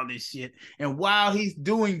did all this shit, and while he's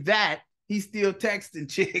doing that, he's still texting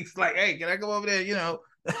chicks like, "Hey, can I come over there?" You know,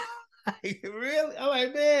 like, really? I'm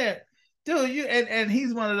like, man, dude, you and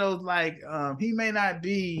he's one of those like, he may not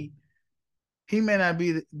be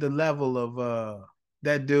the level of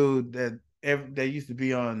that dude that used to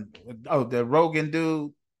be on the Rogan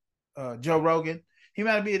dude, Joe Rogan. He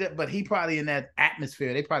might be that, but he probably in that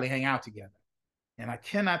atmosphere. They probably hang out together. And I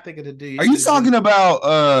cannot think of the dude. Are you talking about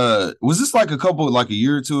was this like a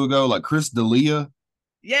year or two ago, like Chris D'Elia?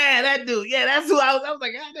 Yeah, that dude. Yeah, that's who I was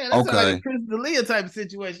like, God damn, that's like a Chris D'Elia type of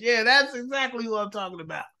situation. Yeah, that's exactly who I'm talking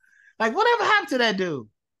about. Like, whatever happened to that dude?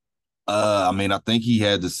 I mean, I think he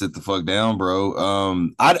had to sit the fuck down,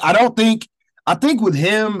 bro. I don't think I think with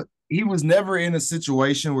him, he was never in a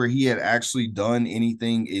situation where he had actually done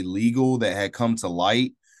anything illegal that had come to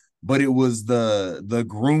light, but it was the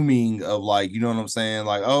grooming of, like, you know what I'm saying?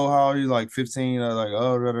 Like, oh, how are you? Like 15? Like,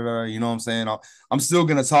 oh, da, da, da, you know what I'm saying? I'm still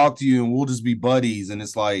gonna talk to you and we'll just be buddies. And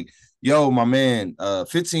it's like, yo, my man,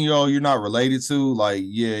 15-year-old you're not related to, like,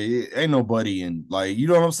 yeah, it ain't no buddy. And like, you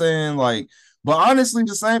know what I'm saying? Like, but honestly,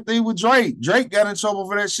 the same thing with Drake. Drake got in trouble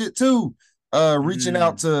for that shit too. Reaching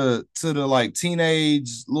out to the like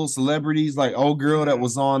teenage little celebrities, like old girl that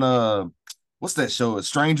was on what's that show?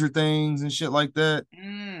 Stranger Things and shit like that.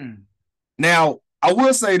 Now, I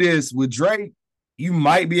will say this with Drake, you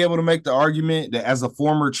might be able to make the argument that as a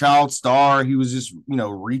former child star, he was just,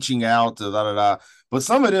 reaching out to da da da. But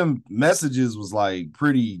some of them messages was like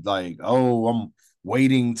pretty like, oh, I'm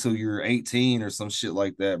waiting till you're 18 or some shit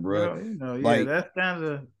like that, bro. Yeah, that's kind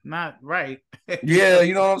of not right. Yeah,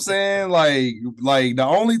 you know what I'm saying? Like the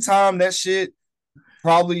only time that shit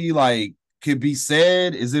probably like could be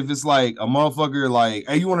said is if it's like a motherfucker like,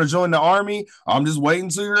 hey, you want to join the army? I'm just waiting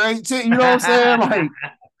till you're 18. You know what I'm saying? Like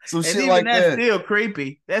some shit like that. That's still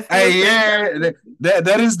creepy. That's still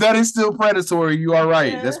that is still predatory. You are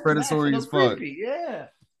right. Yeah, that's predatory as fuck. Creepy. Yeah.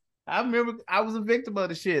 I remember I was a victim of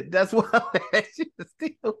the shit. That's why that shit is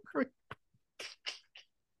still creepy.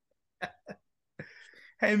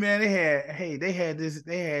 Hey man, they had this,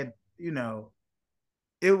 it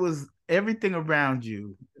was everything around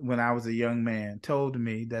you when I was a young man told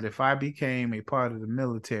me that if I became a part of the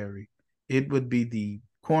military, it would be the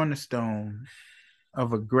cornerstone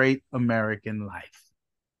of a great American life.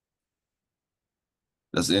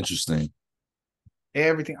 That's interesting.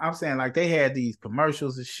 Everything I'm saying, like they had these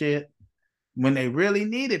commercials and shit. When they really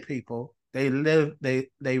needed people, they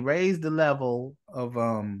raised the level of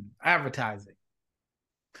advertising.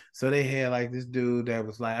 So they had like this dude that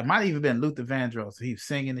was like, it might have even been Luther Vandross. So he was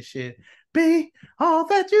singing the shit, be all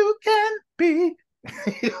that you can be.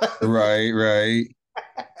 Right.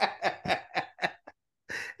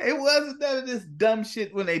 It wasn't none of this dumb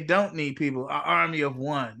shit when they don't need people. An army of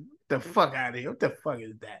one. Get the fuck out of here. What the fuck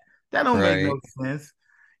is that? That don't make no sense.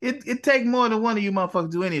 It take more than one of you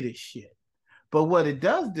motherfuckers do any of this shit. But what it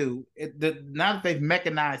does do, now that they've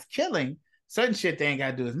mechanized killing, certain shit they ain't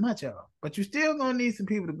got to do as much of. But you still gonna need some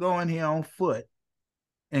people to go in here on foot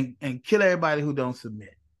and kill everybody who don't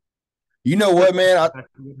submit. You know what, man?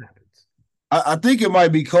 I think it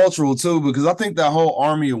might be cultural too, because I think that whole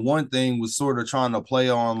Army of One thing was sort of trying to play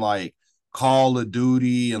on like Call of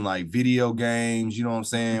Duty and like video games, you know what I'm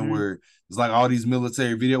saying? Where it's like all these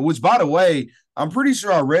military video, which by the way, I'm pretty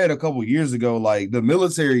sure I read a couple years ago, like the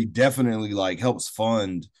military definitely like helps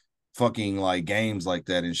fund fucking like games like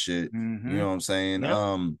that and shit. You know what I'm saying?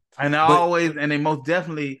 Yep. And they most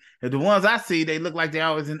definitely, the ones I see, they look like they're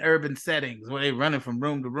always in urban settings where they running from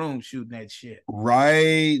room to room shooting that shit.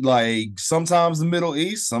 Right. Like sometimes the Middle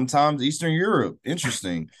East, sometimes Eastern Europe.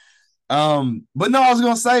 Interesting. But no, I was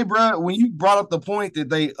gonna say, bro, when you brought up the point that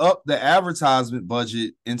they up the advertisement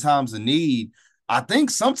budget in times of need, I think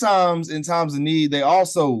sometimes in times of need they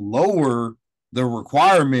also lower the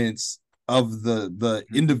requirements of the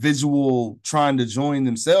individual trying to join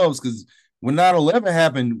themselves. Because when 9/11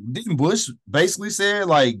 happened, didn't Bush basically say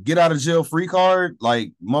like get out of jail free card?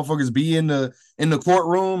 Like motherfuckers be in the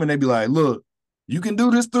courtroom and they be like, look, you can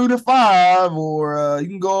do this 3 to 5, or you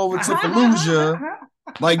can go over to Fallujah.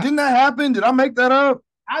 Like, didn't that happen? Did I make that up?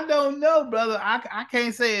 I don't know, brother. I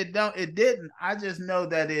can't say it didn't. I just know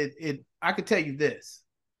that it I could tell you this.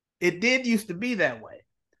 It did used to be that way.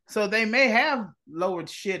 So they may have lowered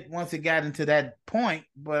shit once it got into that point,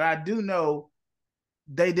 but I do know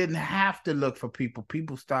they didn't have to look for people.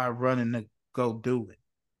 People started running to go do it.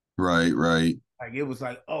 Right. Like it was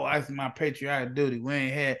like, oh, that's my patriotic duty. We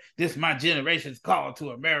ain't had this. My generation's call to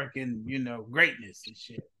American, greatness and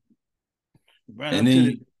shit. Run and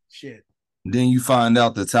then shit. Then you find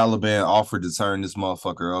out the Taliban offered to turn this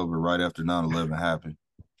motherfucker over right after 9/11 happened.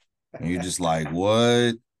 And you're just like,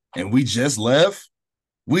 what? And we just left?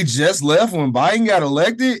 We just left when Biden got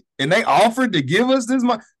elected and they offered to give us this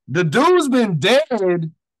money. The dude's been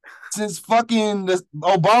dead since fucking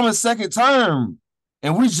Obama's second term.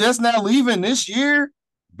 And we just now leaving this year?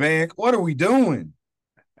 Bank, what are we doing?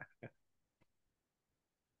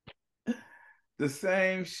 The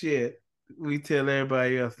same shit we tell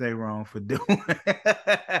everybody else they wrong for doing.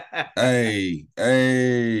 Hey.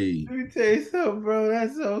 Let me tell you something, bro.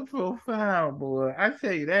 That's so profound, boy. I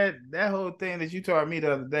tell you that whole thing that you taught me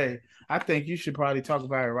the other day, I think you should probably talk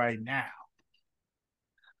about it right now.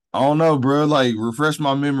 I don't know, bro. Like, refresh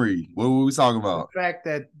my memory. What were we talking The about? fact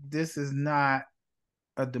that this is not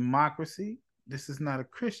a democracy, this is not a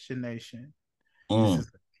Christian nation, this is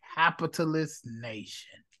a capitalist nation.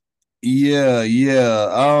 Yeah.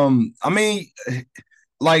 I mean,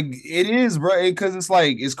 like it is, bro, because it's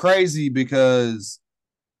like it's crazy because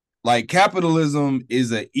like capitalism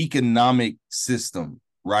is an economic system,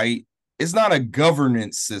 right? It's not a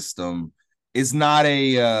governance system. It's not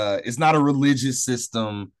a religious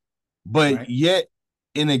system, but Right. yet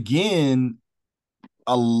and again,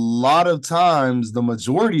 a lot of times, the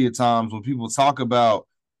majority of times when people talk about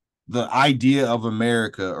the idea of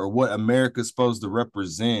America or what America's supposed to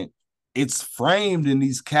represent, it's framed in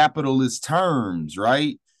these capitalist terms,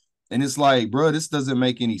 right? And it's like, bro, this doesn't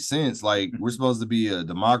make any sense. Like, we're supposed to be a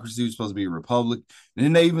democracy, we're supposed to be a republic. And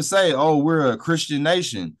then they even say, oh, we're a Christian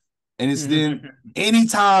nation. And it's then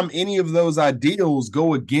anytime any of those ideals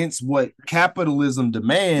go against what capitalism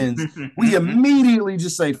demands, we immediately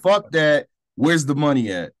just say, fuck that. Where's the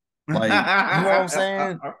money at? Like, you know what I'm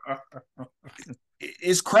saying?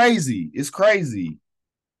 It's crazy. It's crazy.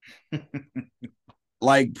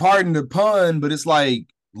 Like, pardon the pun, but it's like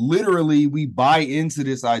literally we buy into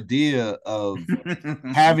this idea of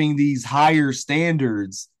having these higher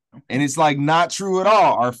standards, and it's like not true at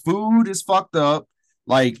all. Our food is fucked up.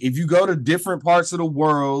 Like, if you go to different parts of the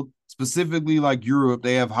world, specifically like Europe,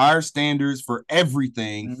 they have higher standards for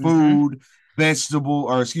everything: food, vegetable,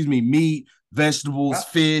 or excuse me, meat, vegetables,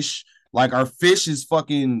 fish. Like, our fish is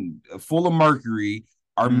fucking full of mercury.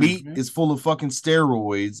 Our meat is full of fucking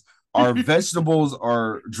steroids. Our vegetables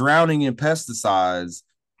are drowning in pesticides,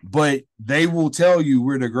 but they will tell you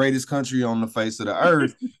we're the greatest country on the face of the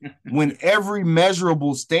earth. When every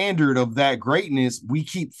measurable standard of that greatness, we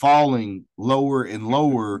keep falling lower and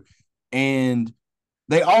lower. And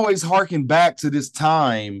they always harken back to this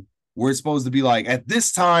time where it's supposed to be like, at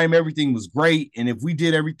this time, everything was great. And if we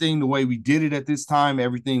did everything the way we did it at this time,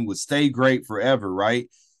 everything would stay great forever, right?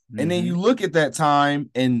 And then you look at that time,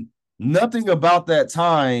 and nothing about that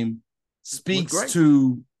time speaks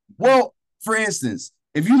to, well, for instance,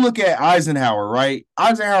 if you look at Eisenhower, right?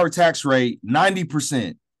 Eisenhower tax rate,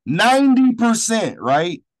 90%. 90%,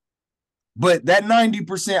 right? But that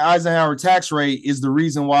 90% Eisenhower tax rate is the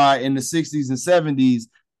reason why in the 60s and 70s,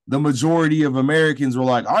 the majority of Americans were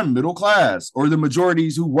like, I'm middle class. Or the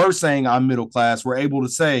majorities who were saying I'm middle class were able to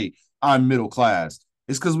say I'm middle class.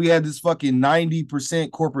 It's because we had this fucking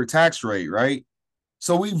 90% corporate tax rate, right?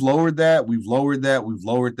 So we've lowered that.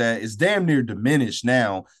 It's damn near diminished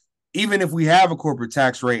now. Even if we have a corporate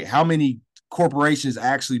tax rate, how many corporations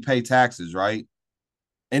actually pay taxes, right?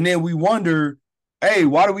 And then we wonder, hey,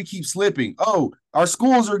 why do we keep slipping? Oh, our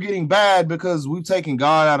schools are getting bad because we've taken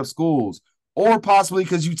God out of schools, or possibly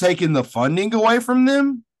because you've taken the funding away from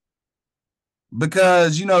them.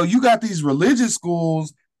 Because, you got these religious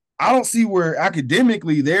schools. I don't see where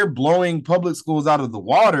academically they're blowing public schools out of the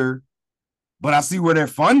water, but I see where their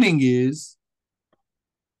funding is.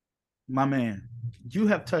 My man, you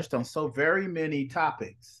have touched on so very many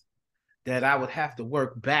topics that I would have to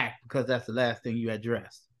work back because that's the last thing you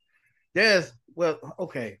addressed. There's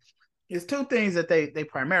two things that they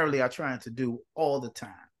primarily are trying to do all the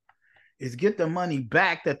time is get the money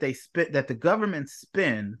back that they spent, that the government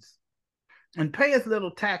spends, and pay as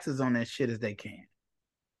little taxes on that shit as they can.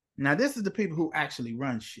 Now, this is the people who actually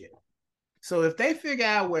run shit. So if they figure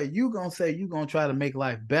out where you gonna say you gonna try to make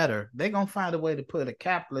life better, they gonna find a way to put a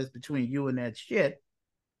capitalist between you and that shit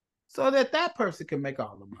so that person can make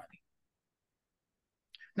all the money.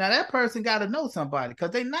 Now that person got to know somebody because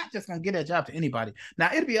they're not just gonna get that job to anybody.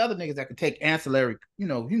 Now it'll be other niggas that can take ancillary, you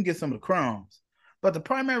can get some of the crumbs, but the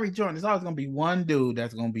primary joint is always gonna be one dude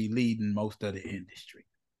that's gonna be leading most of the industry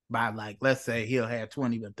by, like, let's say he'll have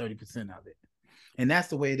 20 or 30% of it. And that's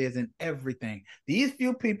the way it is in everything. These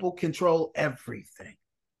few people control everything.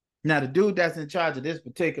 Now the dude that's in charge of this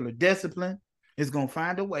particular discipline is gonna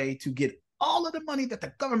find a way to get all of the money that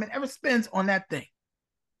the government ever spends on that thing.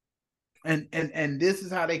 And this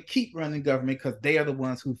is how they keep running government, because they are the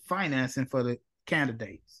ones who financing for the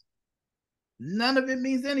candidates. None of it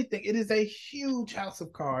means anything. It is a huge house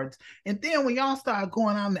of cards. And then when y'all start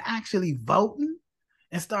going out and actually voting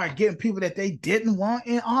and start getting people that they didn't want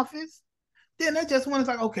in office, then they just want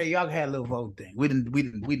to like, okay, y'all had a little vote thing. We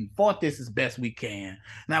didn't fought this as best we can.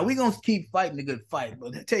 Now we're gonna keep fighting the good fight.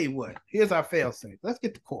 But I tell you what, here's our fail safe. Let's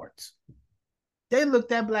get the courts. They looked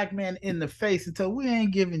that black man in the face and told, we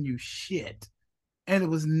ain't giving you shit. And it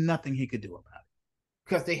was nothing he could do about it,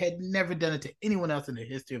 because they had never done it to anyone else in the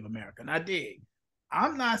history of America. And I dig.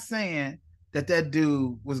 I'm not saying that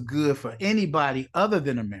dude was good for anybody other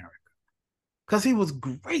than America, because he was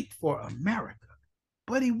great for America,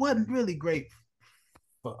 but he wasn't really great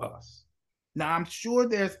for us. Now, I'm sure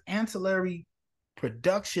there's ancillary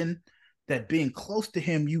production that being close to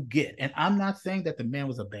him you get. And I'm not saying that the man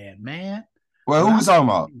was a bad man. Well, who we talking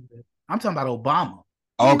about? I'm talking about Obama.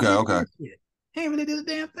 Okay. He ain't really did a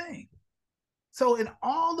damn thing. So in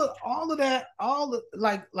all of that, all of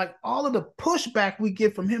the pushback we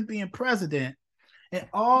get from him being president, and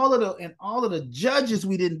all of the judges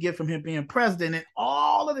we didn't get from him being president, and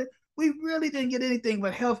all of it, we really didn't get anything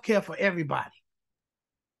but health care for everybody.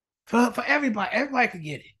 For everybody could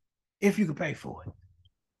get it if you could pay for it.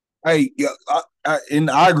 Hey, yeah, and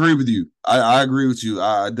I agree with you. I agree with you.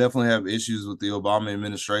 I definitely have issues with the Obama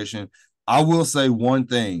administration. I will say one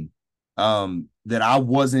thing that I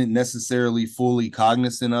wasn't necessarily fully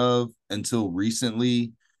cognizant of until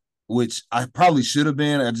recently, which I probably should have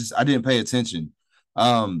been. I didn't pay attention.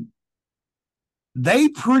 They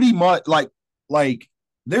pretty much like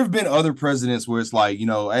there have been other presidents where it's like,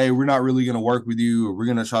 hey, we're not really going to work with you, or we're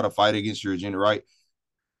going to try to fight against your agenda, right?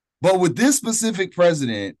 But with this specific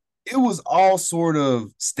president, it was all sort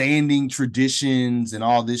of standing traditions and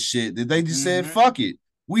all this shit that they just said, fuck it.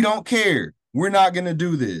 We don't care. We're not going to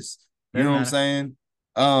do this. You know what I'm saying?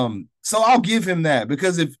 So I'll give him that,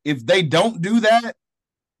 because if they don't do that,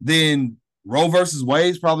 then Roe versus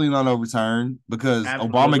Wade is probably not overturned, because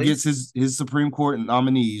Obama gets his Supreme Court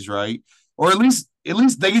nominees, right? Or at least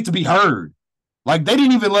they get to be heard. Like, they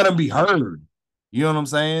didn't even let them be heard. You know what I'm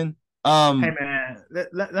saying? Hey man,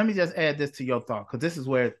 let me just add this to your thought, because this is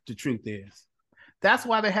where the truth is. That's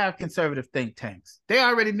why they have conservative think tanks. They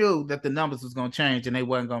already knew that the numbers was going to change, and they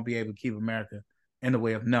wasn't going to be able to keep America in the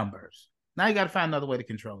way of numbers. Now you got to find another way to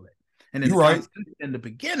control it. And in the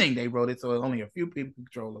beginning, they wrote it so only a few people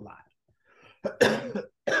control a lot.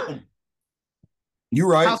 You're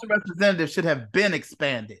right. House of Representatives should have been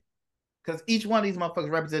expanded, because each one of these motherfuckers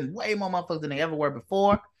represent way more motherfuckers than they ever were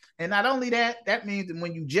before. And not only that, that means that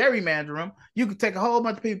when you gerrymander them, you can take a whole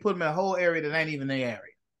bunch of people, put them in a whole area that ain't even their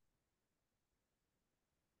area,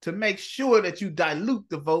 to make sure that you dilute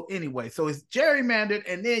the vote anyway. So it's gerrymandered,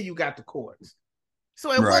 and then you got the courts.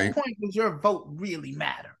 So at what point does your vote really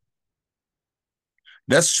matter?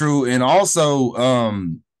 That's true. And also,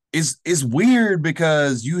 it's weird,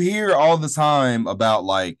 because you hear all the time about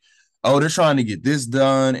like, oh, they're trying to get this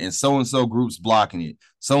done, and so group's blocking it.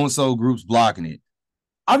 So group's blocking it.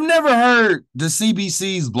 I've never heard the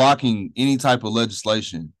CBC's blocking any type of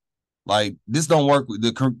legislation. Like, this don't work with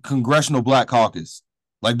the Congressional Black Caucus.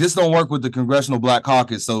 Like, this don't work with the Congressional Black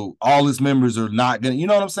Caucus, so all its members are not gonna. You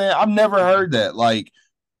know what I'm saying? I've never heard that. Like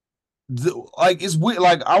it's weird.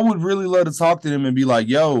 Like, I would really love to talk to them and be like,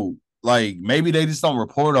 yo, like, maybe they just don't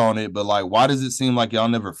report on it, but like, why does it seem like y'all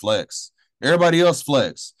never flex? Everybody else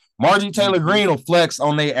flex. Marjorie Taylor Greene will flex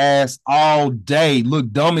on their ass all day,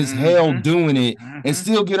 look dumb as hell doing it, and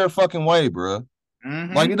still get her fucking way, bro.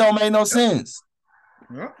 Like, it don't make no sense.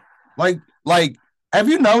 Like, have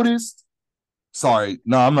you noticed? Sorry,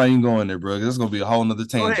 no, I'm not even going there, bro. This is gonna be a whole nother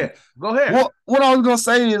tangent. Go ahead. What I was gonna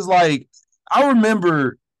say is, like, I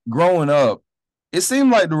remember growing up, it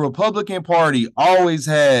seemed like the Republican Party always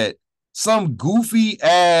had some goofy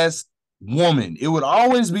ass woman. It would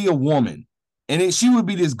always be a woman. And she would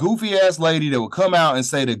be this goofy ass lady that would come out and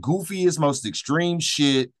say the goofiest, most extreme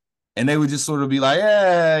shit. And they would just sort of be like,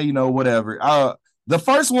 whatever. The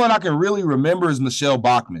first one I can really remember is Michelle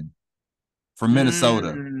Bachmann from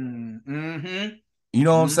Minnesota. You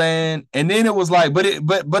know what I'm saying? And then it was like,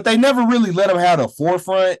 but they never really let them have the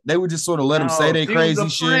forefront. They would just sort of let them say they crazy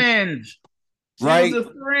shit. Right? She was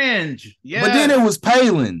a fringe. Yeah. But then it was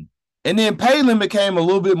Palin. And then Palin became a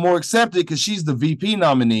little bit more accepted because she's the VP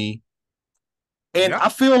nominee. And I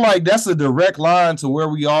feel like that's a direct line to where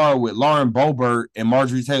we are with Lauren Boebert and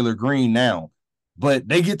Marjorie Taylor Greene now. But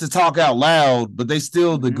they get to talk out loud, but they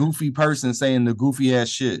still the goofy person saying the goofy ass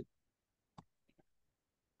shit.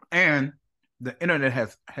 And the internet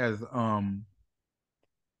has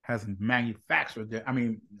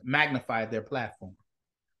magnified their platform.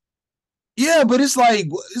 Yeah, but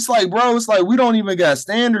bro, it's like we don't even got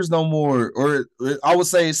standards no more. Or I would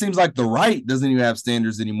say it seems like the right doesn't even have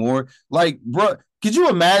standards anymore. Like, bro, could you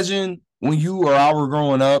imagine when you or I were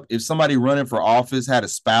growing up, if somebody running for office had a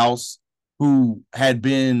spouse who had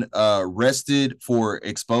been arrested for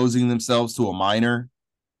exposing themselves to a minor?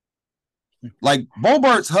 Like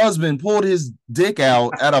Bobart's husband pulled his dick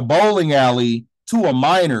out at a bowling alley to a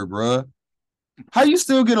minor, bruh. How you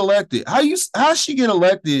still get elected? How she get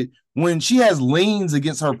elected when she has liens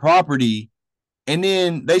against her property, and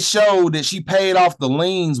then they show that she paid off the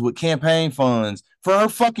liens with campaign funds for her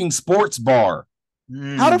fucking sports bar?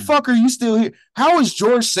 How the fuck are you still here? How is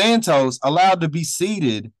George Santos allowed to be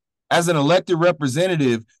seated as an elected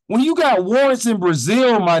representative when you got warrants in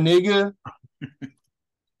Brazil, my nigga?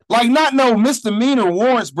 Like, not no misdemeanor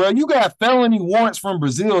warrants, bro. You got felony warrants from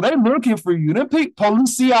Brazil. They looking for you. Them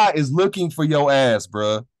Policia is looking for your ass,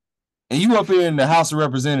 bro. And you up here in the House of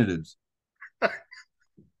Representatives. Wait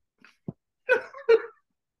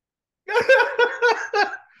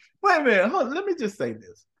a minute. Hold on, let me just say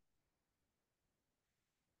this.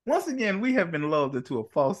 Once again, we have been lulled into a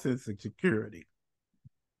false sense of security.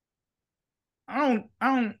 I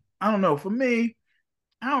don't know. For me,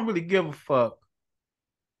 I don't really give a fuck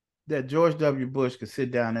that George W. Bush could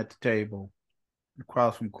sit down at the table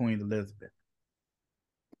across from Queen Elizabeth.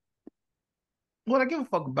 What I give a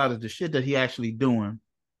fuck about is the shit that he actually doing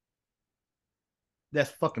that's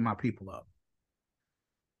fucking my people up.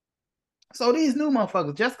 So these new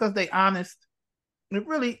motherfuckers, just because they honest,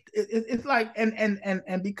 it's like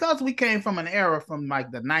and because we came from an era from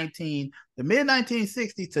like the mid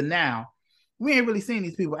 1960s to now, we ain't really seen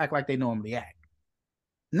these people act like they normally act.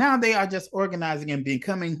 Now they are just organizing and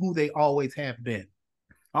becoming who they always have been.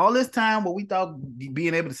 All this time, what we thought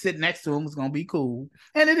being able to sit next to them was going to be cool,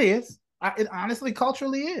 and it is. It honestly,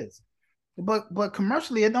 culturally is, but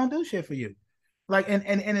commercially, it don't do shit for you. Like, and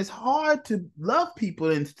it's hard to love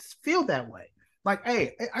people and feel that way. Like,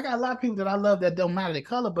 hey, I got a lot of people that I love that don't matter the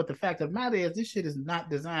color, but the fact of the matter is, this shit is not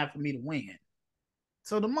designed for me to win.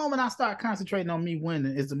 So the moment I start concentrating on me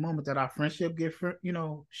winning is the moment that our friendship get,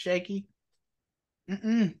 shaky.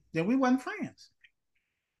 Then we wasn't friends.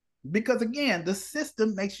 Because again, the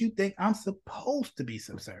system makes you think I'm supposed to be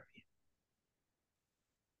subservient.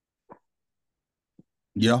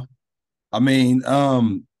 Yeah. I mean,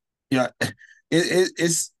 yeah,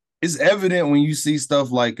 it's evident when you see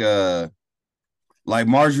stuff like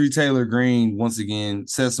Marjorie Taylor Greene once again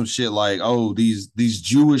says some shit like, "Oh, these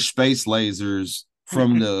Jewish space lasers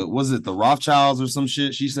from the was it the Rothschilds or some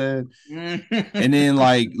shit?" She said, and then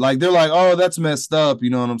like they're like, "Oh, that's messed up," you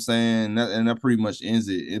know what I'm saying? And that pretty much ends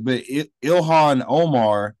it. But Ilhan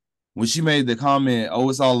Omar, when she made the comment, "Oh,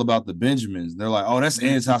 it's all about the Benjamins," they're like, "Oh, that's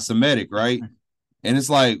anti-Semitic, right?" And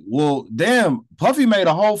it's like, well, damn, Puffy made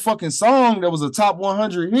a whole fucking song that was a top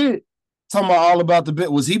 100 hit talking about all about the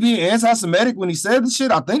bit. Was he being anti-Semitic when he said the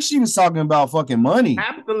shit? I think she was talking about fucking money.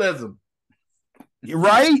 Capitalism.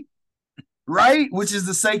 Right? Right? Which is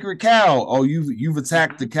the sacred cow. Oh, you've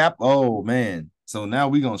attacked the cap. Oh man. So now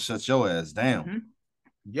we gonna shut your ass down.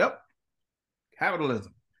 Yep.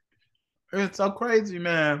 Capitalism. It's so crazy,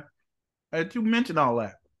 man, that you mentioned all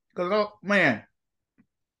that. Because, man,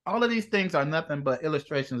 all of these things are nothing but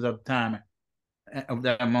illustrations of time of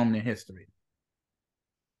that moment in history.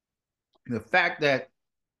 The fact that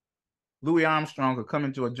Louis Armstrong could come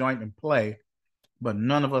into a joint and play, but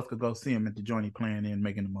none of us could go see him at the joint he playing in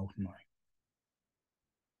making the most money.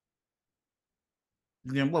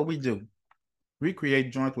 Then what we do, we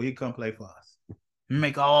create joints where he come play for us,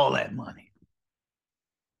 make all that money.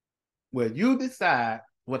 Where you decide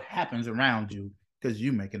what happens around you because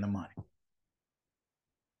you making the money.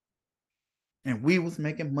 And we was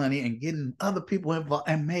making money and getting other people involved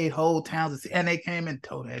and made whole towns, and they came and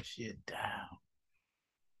tore that shit down.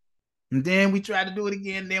 And then we tried to do it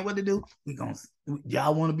again. Then what to do?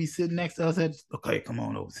 Y'all want to be sitting next to us? Okay, come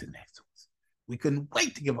on over, sit next to us. We couldn't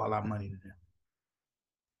wait to give all our money to them.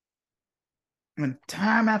 And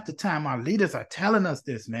time after time, our leaders are telling us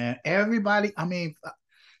this, man. Everybody, I mean,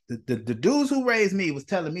 the dudes who raised me was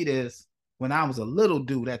telling me this when I was a little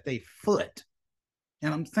dude at they foot.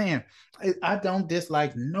 And I'm saying, I don't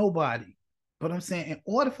dislike nobody. But I'm saying, in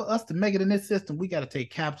order for us to make it in this system, we got to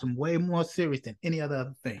take capitalism way more serious than any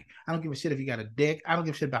other thing. I don't give a shit if you got a dick. I don't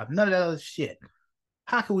give a shit about none of that other shit.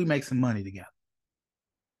 How can we make some money together?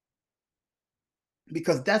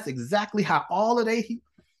 Because that's exactly how all of they,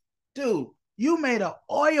 dude, you made an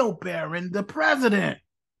oil baron the president.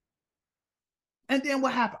 And then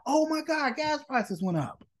what happened? Oh my God, gas prices went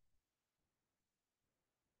up.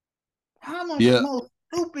 How much more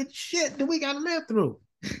stupid shit do we got to live through?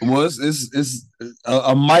 Well, it's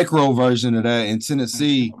a micro version of that in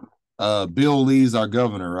Tennessee. Bill Lee's our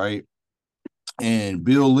governor, right? And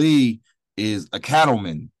Bill Lee is a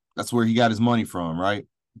cattleman. That's where he got his money from, right?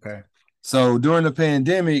 Okay. So during the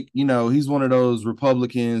pandemic, he's one of those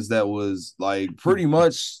Republicans that was like pretty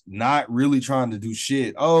much not really trying to do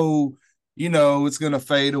shit. Oh, it's gonna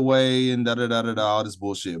fade away and da da da da da, all this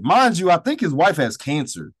bullshit. Mind you, I think his wife has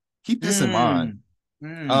cancer. Keep this in mind.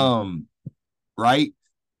 Mm. Mm. Um, right?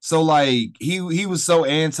 So like he was so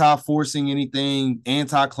anti-forcing anything,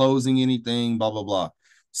 anti-closing anything, blah blah blah.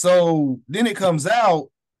 So then it comes out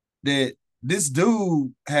that this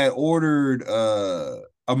dude had ordered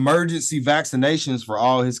emergency vaccinations for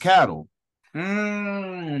all his cattle.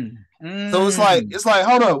 Mm. So it's like Mm.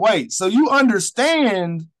 hold up, wait. So you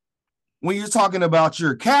understand when you're talking about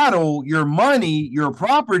your cattle, your money, your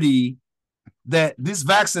property, that this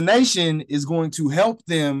vaccination is going to help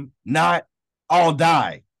them not all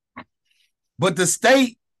die. But the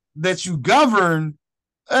state that you govern,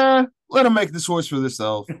 let them make the choice for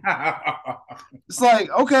themselves. It's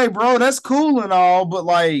like, okay, bro, that's cool and all, but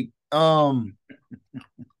like,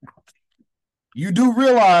 you do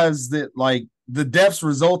realize that like the deaths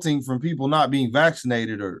resulting from people not being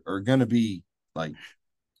vaccinated are gonna be like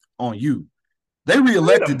on you. They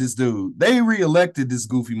reelected Freedom. this dude. They reelected this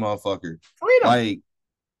goofy motherfucker. Freedom. Like,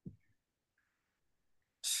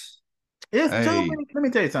 It's too hey, many. Let me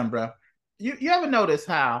tell you something, bro. You ever notice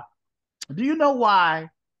how? Do you know why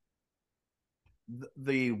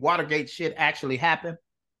the Watergate shit actually happened?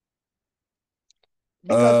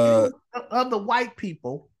 Because there uh, was other white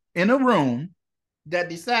people in a room that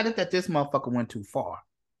decided that this motherfucker went too far.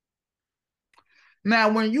 Now,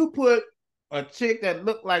 when you put a chick that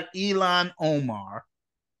looked like Elon Omar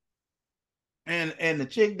and the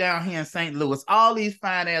chick down here in St. Louis, all these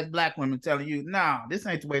fine ass black women telling you, nah, this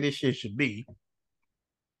ain't the way this shit should be.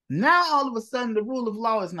 Now all of a sudden the rule of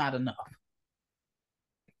law is not enough.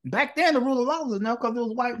 Back then the rule of law was enough because it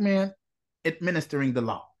was white men administering the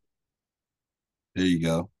law. there you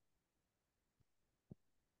go.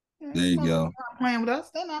 There you They're go. not playing with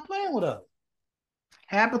us. They're not playing with us.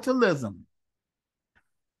 Capitalism.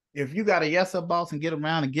 If you got a yes or boss and get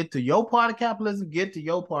around and get to your part of capitalism, get to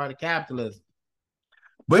your part of capitalism.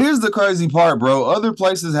 But here's the crazy part, bro. Other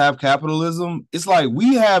places have capitalism. It's like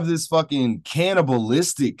we have this fucking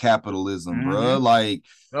cannibalistic capitalism, bro. Mm-hmm. Like,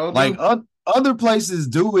 So like do. other places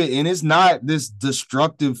do it, and it's not this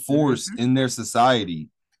destructive force Mm-hmm. in their society.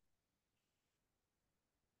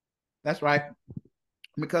 That's right.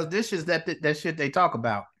 Because this is that shit they talk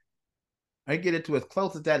about. They get it to as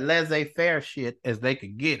close as that laissez-faire shit as they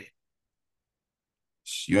could get it.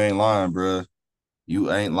 You ain't lying, bro.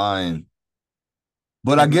 You ain't lying.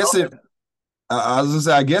 But I As guess long it. I was gonna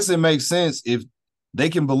say, I guess it makes sense if they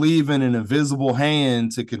can believe in an invisible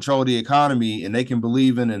hand to control the economy, and they can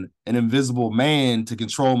believe in an invisible man to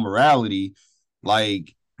control morality.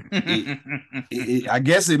 Like it, I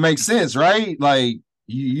guess it makes sense, right? Like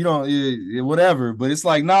you don't whatever, but it's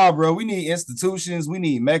like, nah, bro. We need institutions. We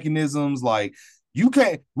need mechanisms. Like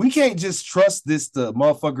we can't just trust this to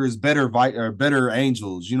motherfuckers better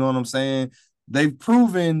angels. You know what I'm saying? They've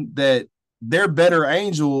proven that their better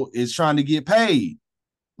angel is trying to get paid.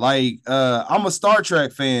 Like, I'm a Star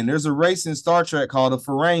Trek fan. There's a race in Star Trek called a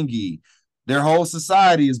Ferengi. Their whole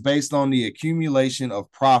society is based on the accumulation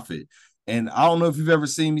of profit. And I don't know if you've ever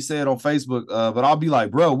seen me say it on Facebook, but I'll be like,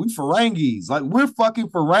 bro, we Ferengis. Like, we're fucking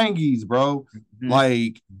Ferengis, bro. mm-hmm.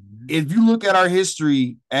 Like, if you look at our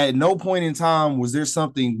history, at no point in time was there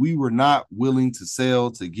something we were not willing to sell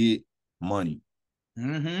to get money.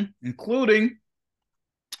 Mm-hmm. Including,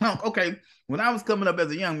 okay, when I was coming up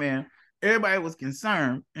as a young man, everybody was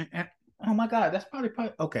concerned. And oh my God, that's probably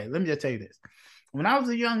okay. Let me just tell you this. When I was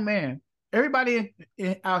a young man, everybody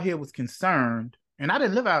out here was concerned, and I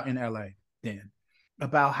didn't live out in LA then,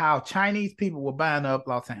 about how Chinese people were buying up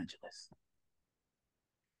Los Angeles.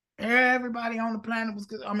 Everybody on the planet was,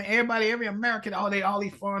 I mean, every American, all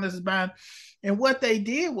these foreigners is buying. And what they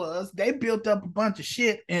did was they built up a bunch of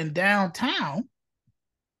shit in downtown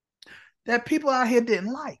that people out here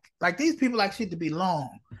didn't like. Like these people like shit to be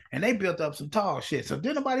long, and they built up some tall shit. So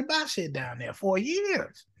didn't nobody buy shit down there for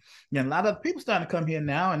years. And a lot of people starting to come here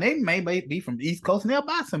now, and they may be from the East Coast, and they'll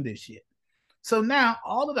buy some of this shit. So now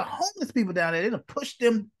all of the homeless people down there, they'll push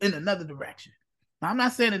them in another direction. Now, I'm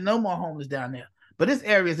not saying that no more homeless down there, but this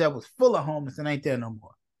areas that was full of homeless and ain't there no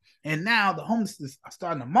more. And now the homeless are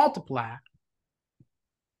starting to multiply.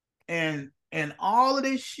 And all of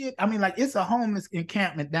this shit, I mean, like it's a homeless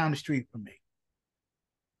encampment down the street from me.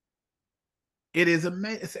 It is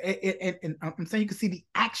amazing. And I'm saying you can see the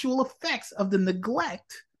actual effects of the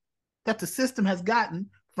neglect that the system has gotten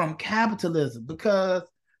from capitalism, because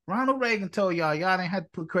Ronald Reagan told y'all ain't had to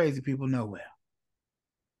put crazy people nowhere.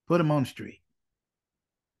 Put them on the street.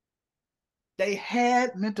 They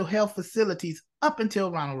had mental health facilities up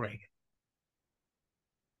until Ronald Reagan.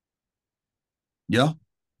 Yeah.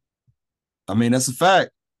 I mean, that's a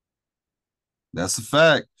fact. That's a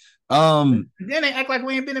fact. Then they act like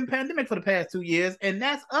we ain't been in pandemic for the past 2 years, and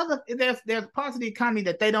that's other. There's parts of the economy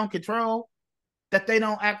that they don't control, that they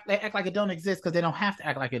act like it don't exist because they don't have to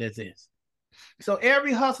act like it exists. So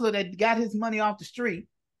every hustler that got his money off the street,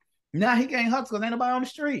 now he can't hustle because ain't nobody on the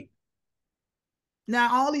street.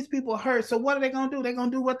 Now all these people are hurt. So what are they gonna do? They're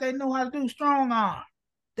gonna do what they know how to do, strong arm.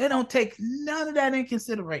 They don't take none of that in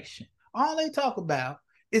consideration. All they talk about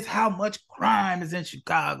is how much crime is in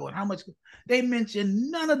Chicago and how much they mention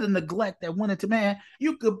none of the neglect that went into, man.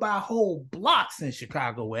 You could buy whole blocks in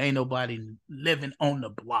Chicago where ain't nobody living on the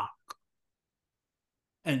block.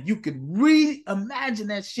 And you could reimagine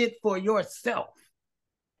that shit for yourself.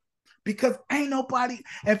 Because ain't nobody,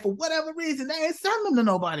 and for whatever reason, they ain't selling them to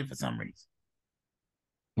nobody for some reason.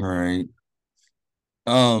 Right.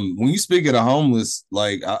 When you speak of the homeless,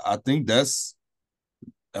 like I think that's,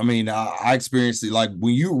 I mean, I experienced it. Like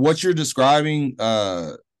when what you're describing,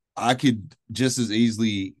 I could just as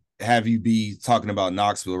easily have you be talking about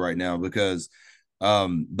Knoxville right now, because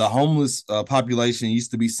the homeless population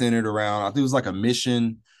used to be centered around, I think it was like a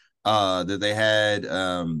mission that they had,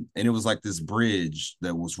 and it was like this bridge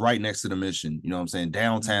that was right next to the mission. You know what I'm saying?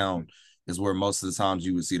 Downtown is where most of the times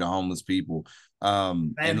you would see the homeless people.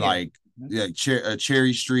 And like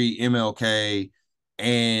Cherry Street, MLK,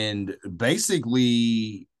 and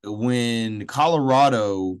basically when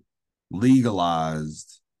Colorado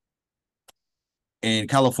legalized and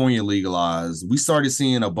California legalized, we started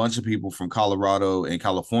seeing a bunch of people from Colorado and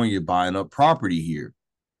California buying up property here.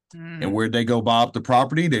 And where'd they go buy up the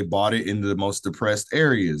property? They bought it in the most depressed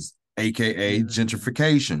areas, aka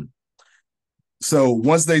gentrification. So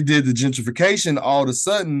once they did the gentrification, all of a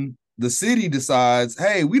sudden the city decides,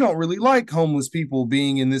 hey, we don't really like homeless people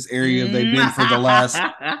being in this area they've been for the last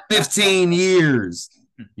 15 years.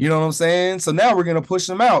 You know what I'm saying? So now we're going to push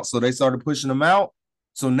them out. So they started pushing them out.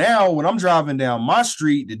 So now when I'm driving down my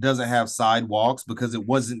street, it doesn't have sidewalks because it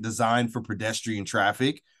wasn't designed for pedestrian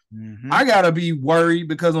traffic. I got to be worried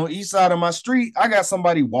because on each side of my street, I got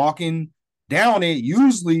somebody walking down it,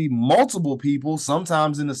 usually multiple people,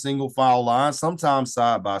 sometimes in a single file line, sometimes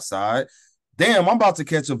side by side. Damn, I'm about to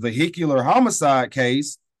catch a vehicular homicide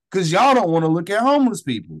case because y'all don't want to look at homeless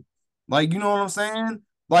people. Like, you know what I'm saying?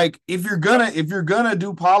 Like, if you're gonna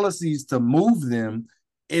do policies to move them,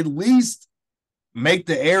 at least make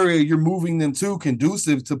the area you're moving them to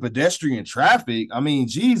conducive to pedestrian traffic. I mean,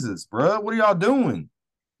 Jesus, bro, what are y'all doing?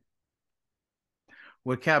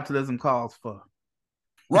 What capitalism calls for.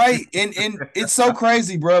 Right. And it's so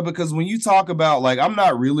crazy, bro, because when you talk about, like, I'm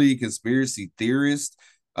not really a conspiracy theorist.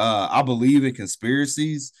 I believe in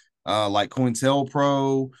conspiracies, like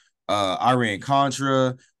COINTELPRO, Iran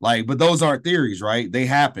Contra, like, but those aren't theories, right? They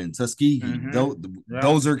happen. Tuskegee.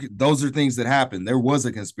 Those are things that happen. There was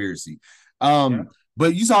a conspiracy.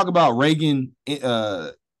 But you talk about Reagan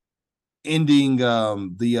ending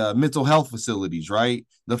the mental health facilities, right?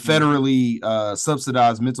 The federally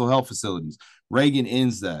subsidized mental health facilities. Reagan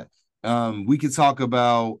ends that. We could talk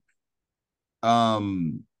about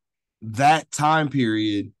that time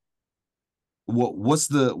period. What's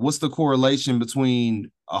the correlation between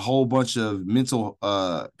a whole bunch of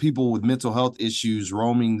people with mental health issues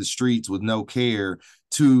roaming the streets with no care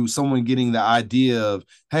to someone getting the idea of,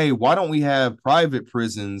 hey, why don't we have private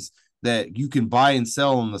prisons that you can buy and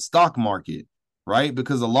sell on the stock market, right?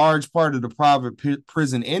 Because a large part of the private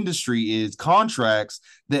prison industry is contracts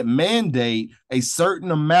that mandate a certain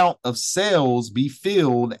amount of cells be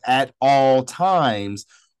filled at all times,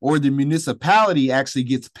 or the municipality actually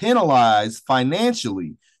gets penalized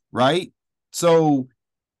financially, right? So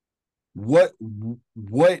what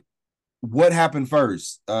happened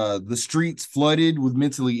first? The streets flooded with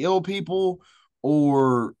mentally ill people,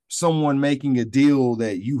 or someone making a deal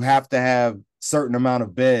that you have to have certain amount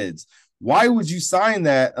of beds? Why would you sign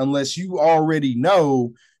that unless you already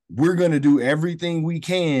know we're going to do everything we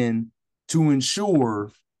can to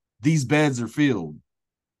ensure these beds are filled?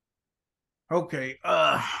 Okay.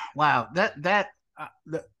 Wow.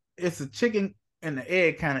 It's a chicken and the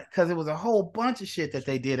egg kind of, because it was a whole bunch of shit that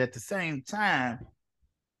they did at the same time.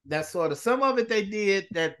 That sort of, some of it they did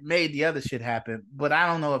that made the other shit happen, but I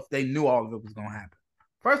don't know if they knew all of it was gonna happen.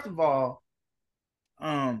 First of all,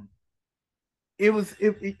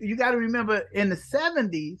 you got to remember in the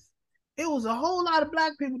 70s, it was a whole lot of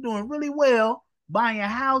black people doing really well buying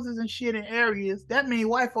houses and shit in areas, that means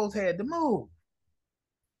white folks had to move.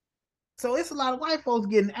 So it's a lot of white folks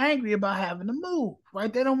getting angry about having to move,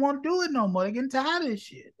 right? They don't want to do it no more. They're getting tired of this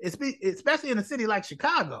shit. Especially in a city like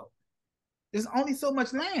Chicago. There's only so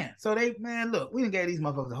much land. So look, we done gave these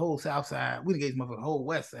motherfuckers the whole south side. We done gave these motherfuckers the whole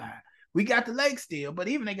west side. We got the lake still, but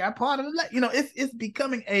even they got part of the lake. It's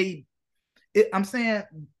becoming I'm saying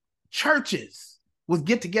churches would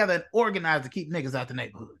get together and organize to keep niggas out the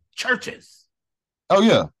neighborhood. Churches. Oh,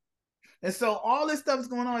 yeah. And so all this stuff is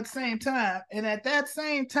going on at the same time. And at that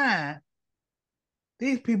same time,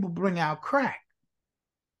 these people bring out crack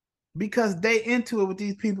because they into it with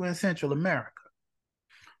these people in Central America.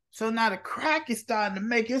 So now the crack is starting to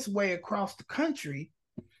make its way across the country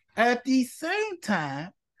at the same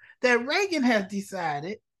time that Reagan has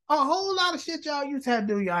decided a whole lot of shit y'all used to have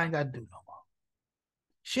to do, y'all ain't got to do no more.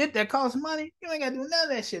 Shit that costs money, you ain't got to do none of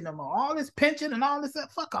that shit no more. All this pension and all this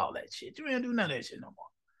stuff, fuck all that shit. You ain't do none of that shit no more.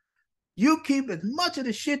 You keep as much of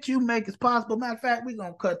the shit you make as possible. Matter of fact, we're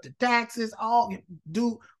going to cut the taxes.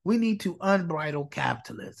 We need to unbridle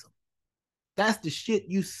capitalism. That's the shit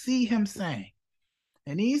you see him saying.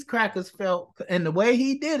 And these crackers felt, and the way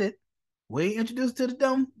he did it, way he introduced to the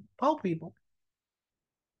dumb poor people,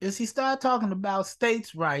 is he started talking about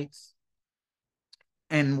states' rights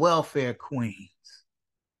and welfare queens.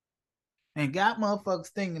 And got motherfuckers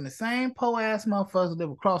thinking the same po-ass motherfuckers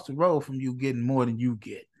live across the road from you getting more than you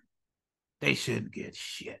get. They shouldn't get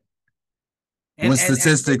shit. When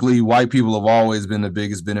statistically, white people have always been the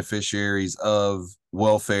biggest beneficiaries of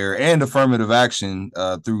welfare and affirmative action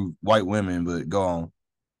through white women, but go on.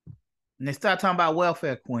 And they start talking about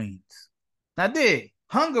welfare queens. Now,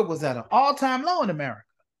 hunger was at an all-time low in America.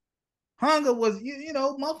 Hunger was,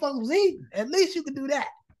 motherfuckers was eating. At least you could do that.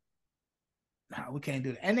 No, we can't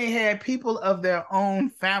do that. And they had people of their own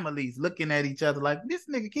families looking at each other like, this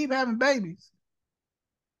nigga keep having babies.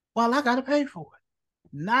 Well, I got to pay for it.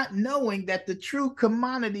 Not knowing that the true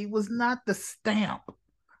commodity was not the stamp.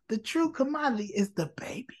 The true commodity is the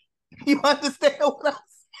baby. You understand what I'm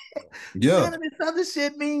saying? Yeah. None of this other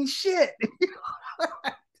shit means shit.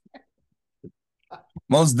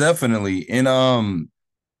 Most definitely. And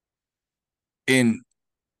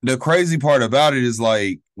the crazy part about it is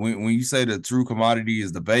like when you say the true commodity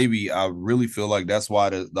is the baby, I really feel like that's why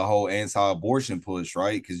the whole anti-abortion push,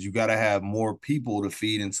 right? Because you got to have more people to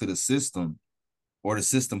feed into the system or the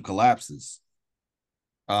system collapses.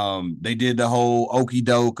 They did the whole okey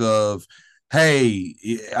doke of, hey,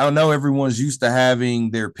 I know everyone's used to having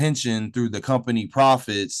their pension through the company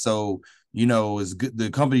profits. So, is good, the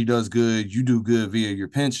company does good, you do good via your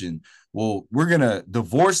pension. Well, we're going to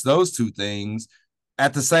divorce those two things.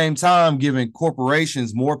 At the same time, giving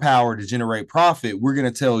corporations more power to generate profit, we're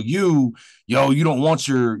going to tell you, you don't want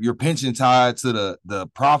your pension tied to the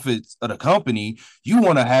profits of the company. You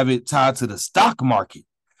want to have it tied to the stock market.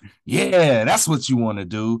 Yeah, that's what you want to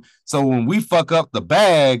do. So when we fuck up the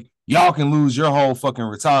bag, y'all can lose your whole fucking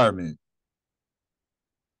retirement.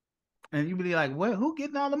 And you be like, well, who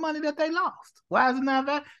getting all the money that they lost? Why is it not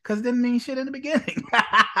that? Because it didn't mean shit in the beginning.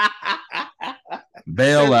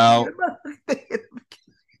 Bail out.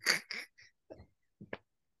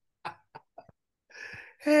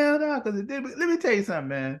 Hell no, because it did. Let me tell you something,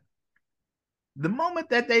 man. The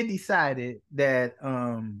moment that they decided that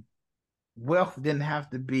wealth didn't have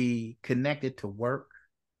to be connected to work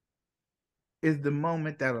is the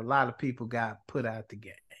moment that a lot of people got put out the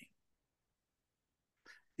game.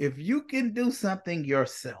 If you can do something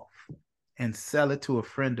yourself and sell it to a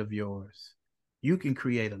friend of yours, you can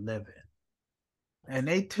create a living. And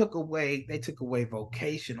they took away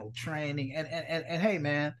vocational training. And hey,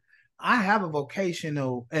 man, I have a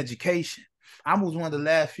vocational education. I was one of the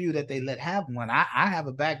last few that they let have one. I have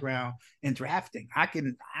a background in drafting. I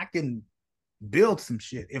can build some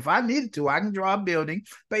shit. If I needed to, I can draw a building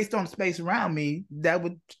based on the space around me that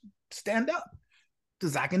would stand up.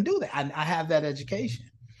 Because I can do that. I have that education.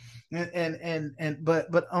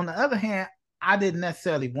 But on the other hand, I didn't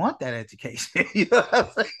necessarily want that education. You know what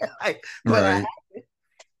I'm saying? Right.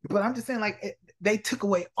 But I'm just saying, they took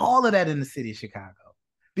away all of that in the city of Chicago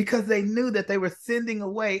because they knew that they were sending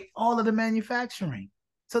away all of the manufacturing.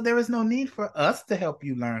 So there is no need for us to help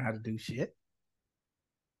you learn how to do shit.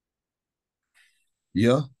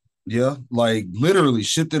 Yeah. Like literally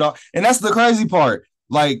shipped it off. And that's the crazy part.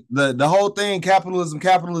 Like the whole thing, capitalism,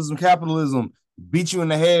 beat you in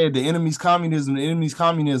the head. The enemy's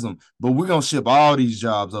communism. But we're going to ship all these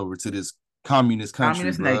jobs over to this communist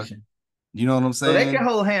country, nation. You know what I'm saying? So they can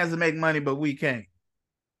hold hands and make money, but we can't.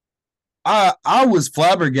 I was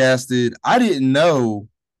flabbergasted. I didn't know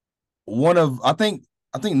I think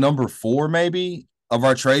number 4 maybe of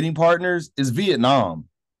our trading partners is Vietnam,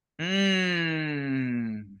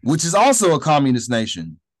 which is also a communist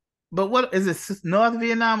nation. But what is it? North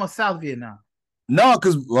Vietnam or South Vietnam? No,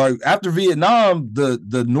 because like after Vietnam,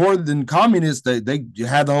 the northern communists they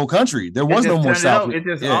had the whole country. There was no more South. It's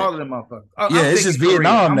just yeah, all of them motherfuckers. Oh, yeah, it's just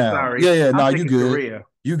Vietnam now. Sorry. Yeah, I'm no, you good, Korea.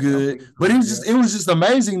 you good. But it was just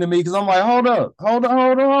amazing to me because I'm like, hold up.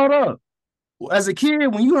 As a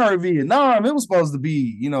kid, when you heard Vietnam, it was supposed to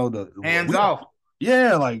be, the hands off.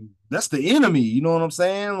 Yeah, like that's the enemy. You know what I'm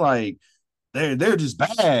saying? Like they're just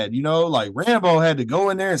bad, like Rambo had to go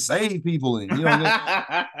in there and save people, and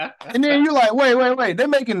and then you're like, wait, they're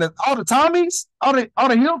making all the Tommies, all the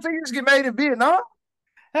Hill figures get made in Vietnam.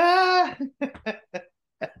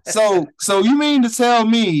 So you mean to tell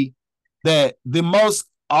me that the most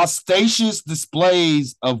ostentatious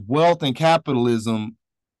displays of wealth and capitalism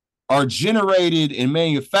are generated and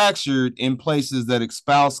manufactured in places that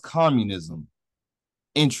espouse communism?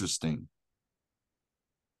 Interesting.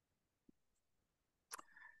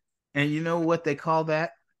 And you know what they call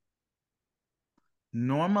that?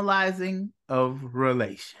 Normalizing of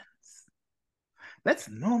relations. Let's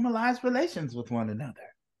normalize relations with one another.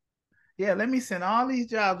 Yeah, let me send all these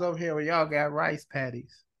jobs over here where y'all got rice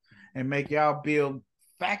paddies and make y'all build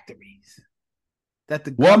factories that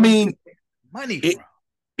the government money from.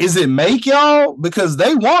 Is it make y'all? Because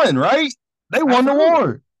they won, right? They won the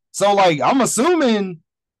war. So like I'm assuming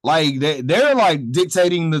like they're like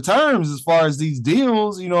dictating the terms as far as these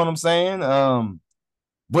deals, you know what I'm saying?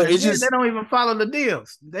 But it's just they don't even follow the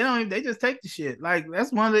deals. They just take the shit. Like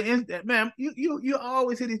that's one of the man, you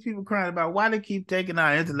always hear these people crying about why they keep taking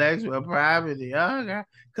our intellectual property. Oh God.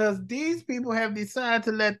 Because these people have decided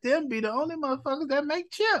to let them be the only motherfuckers that make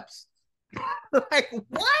chips. Like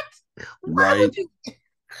what? Right.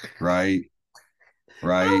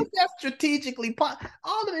 Right. How is that strategically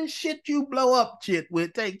all of this shit you blow up shit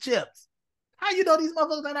with take chips? How you know these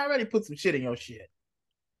motherfuckers that already put some shit in your shit?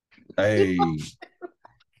 Hey.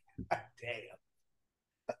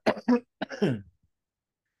 Damn.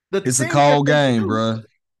 It's a cold game, bro.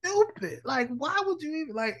 Stupid. Like, why would you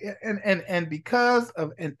even like and because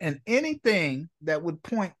of and anything that would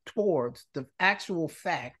point towards the actual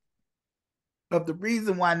fact of the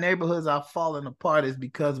reason why neighborhoods are falling apart is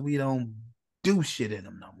because we don't do shit in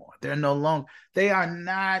them no more. They are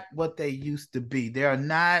not what they used to be. They are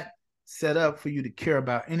not set up for you to care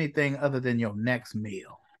about anything other than your next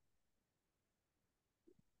meal.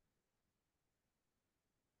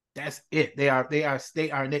 That's it.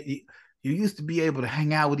 You used to be able to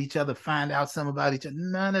hang out with each other, find out something about each other.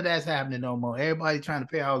 None of that's happening no more. Everybody trying to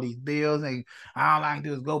pay all these bills, and all I can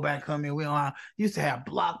do is go back, come in. We don't used to have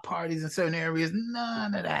block parties in certain areas.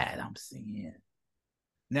 None of that I'm seeing.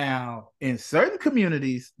 Now, in certain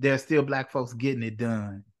communities, there's still Black folks getting it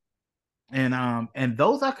done. And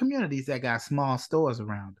those are communities that got small stores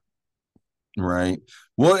around them. Right.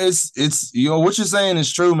 Well, it's what you're saying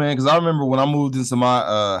is true, man. Because I remember when I moved into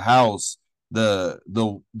my house, the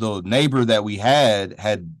neighbor that we had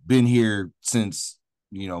been here since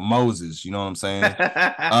Moses. You know what I'm saying?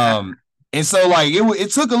 And so like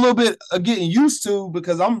it took a little bit of getting used to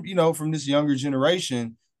because I'm from this younger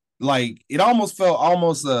generation. Like it almost felt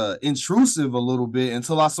intrusive a little bit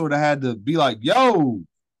until I sort of had to be like, yo,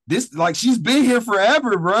 this like she's been here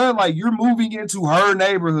forever, bro. Like you're moving into her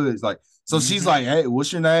neighborhoods, like. So she's like, hey,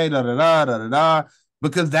 what's your name? Da, da, da, da, da, da.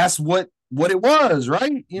 Because that's what it was,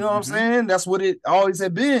 right? You know what I'm saying? That's what it always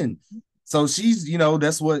had been. So she's,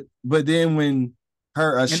 that's what, but then when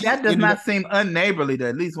her... and that does not seem unneighborly to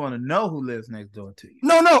at least want to know who lives next door to you.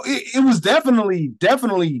 No, it was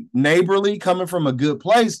definitely neighborly coming from a good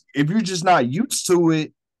place. If you're just not used to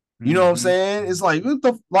it, you know what I'm saying? It's like, what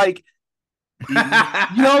the, like... you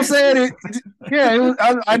know what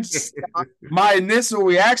I'm saying? My initial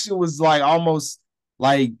reaction was like almost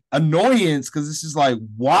like annoyance because it's just like,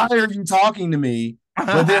 why are you talking to me?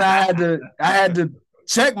 But then I had to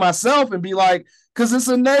check myself and be like, because it's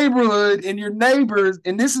a neighborhood and your neighbors,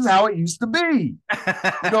 and this is how it used to be.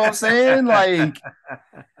 You know what I'm saying?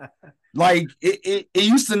 Like it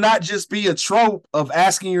used to not just be a trope of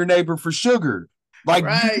asking your neighbor for sugar. Like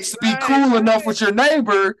you used to be cool enough with your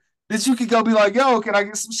neighbor that you could go be like, yo, can I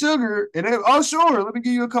get some sugar? And then, oh, sure, let me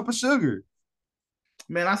give you a cup of sugar.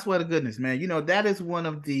 Man, I swear to goodness, man. That is one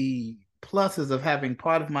of the pluses of having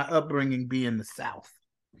part of my upbringing be in the South.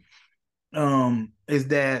 Is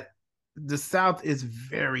that the South is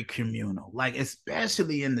very communal, like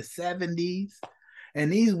especially in the 70s. And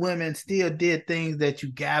these women still did things that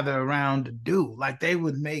you gather around to do. Like they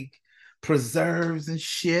would make preserves and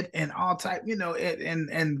shit and all type,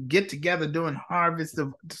 and get together during harvest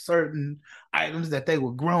of certain items that they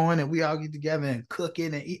were growing, and we all get together and cook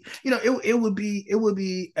it and eat. It would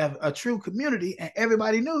be a true community, and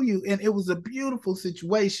everybody knew you, and it was a beautiful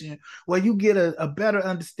situation where you get a better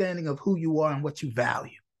understanding of who you are and what you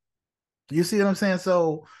value. You see what I'm saying?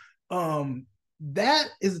 So, that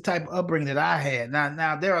is the type of upbringing that I had.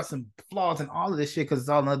 Now there are some flaws in all of this shit because it's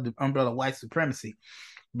all under the umbrella of white supremacy.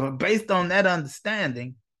 But based on that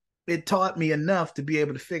understanding, it taught me enough to be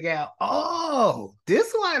able to figure out, oh, this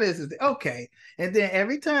is why this is okay. And then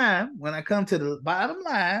every time when I come to the bottom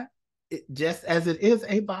line, just as it is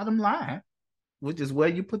a bottom line, which is where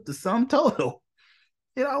you put the sum total,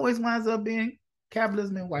 it always winds up being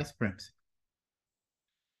capitalism and white supremacy.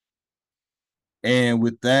 And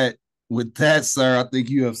with that, sir, I think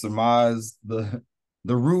you have surmised the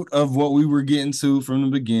root of what we were getting to from the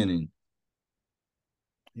beginning.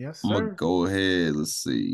 Yes, I'm gonna sir. go ahead. Let's see.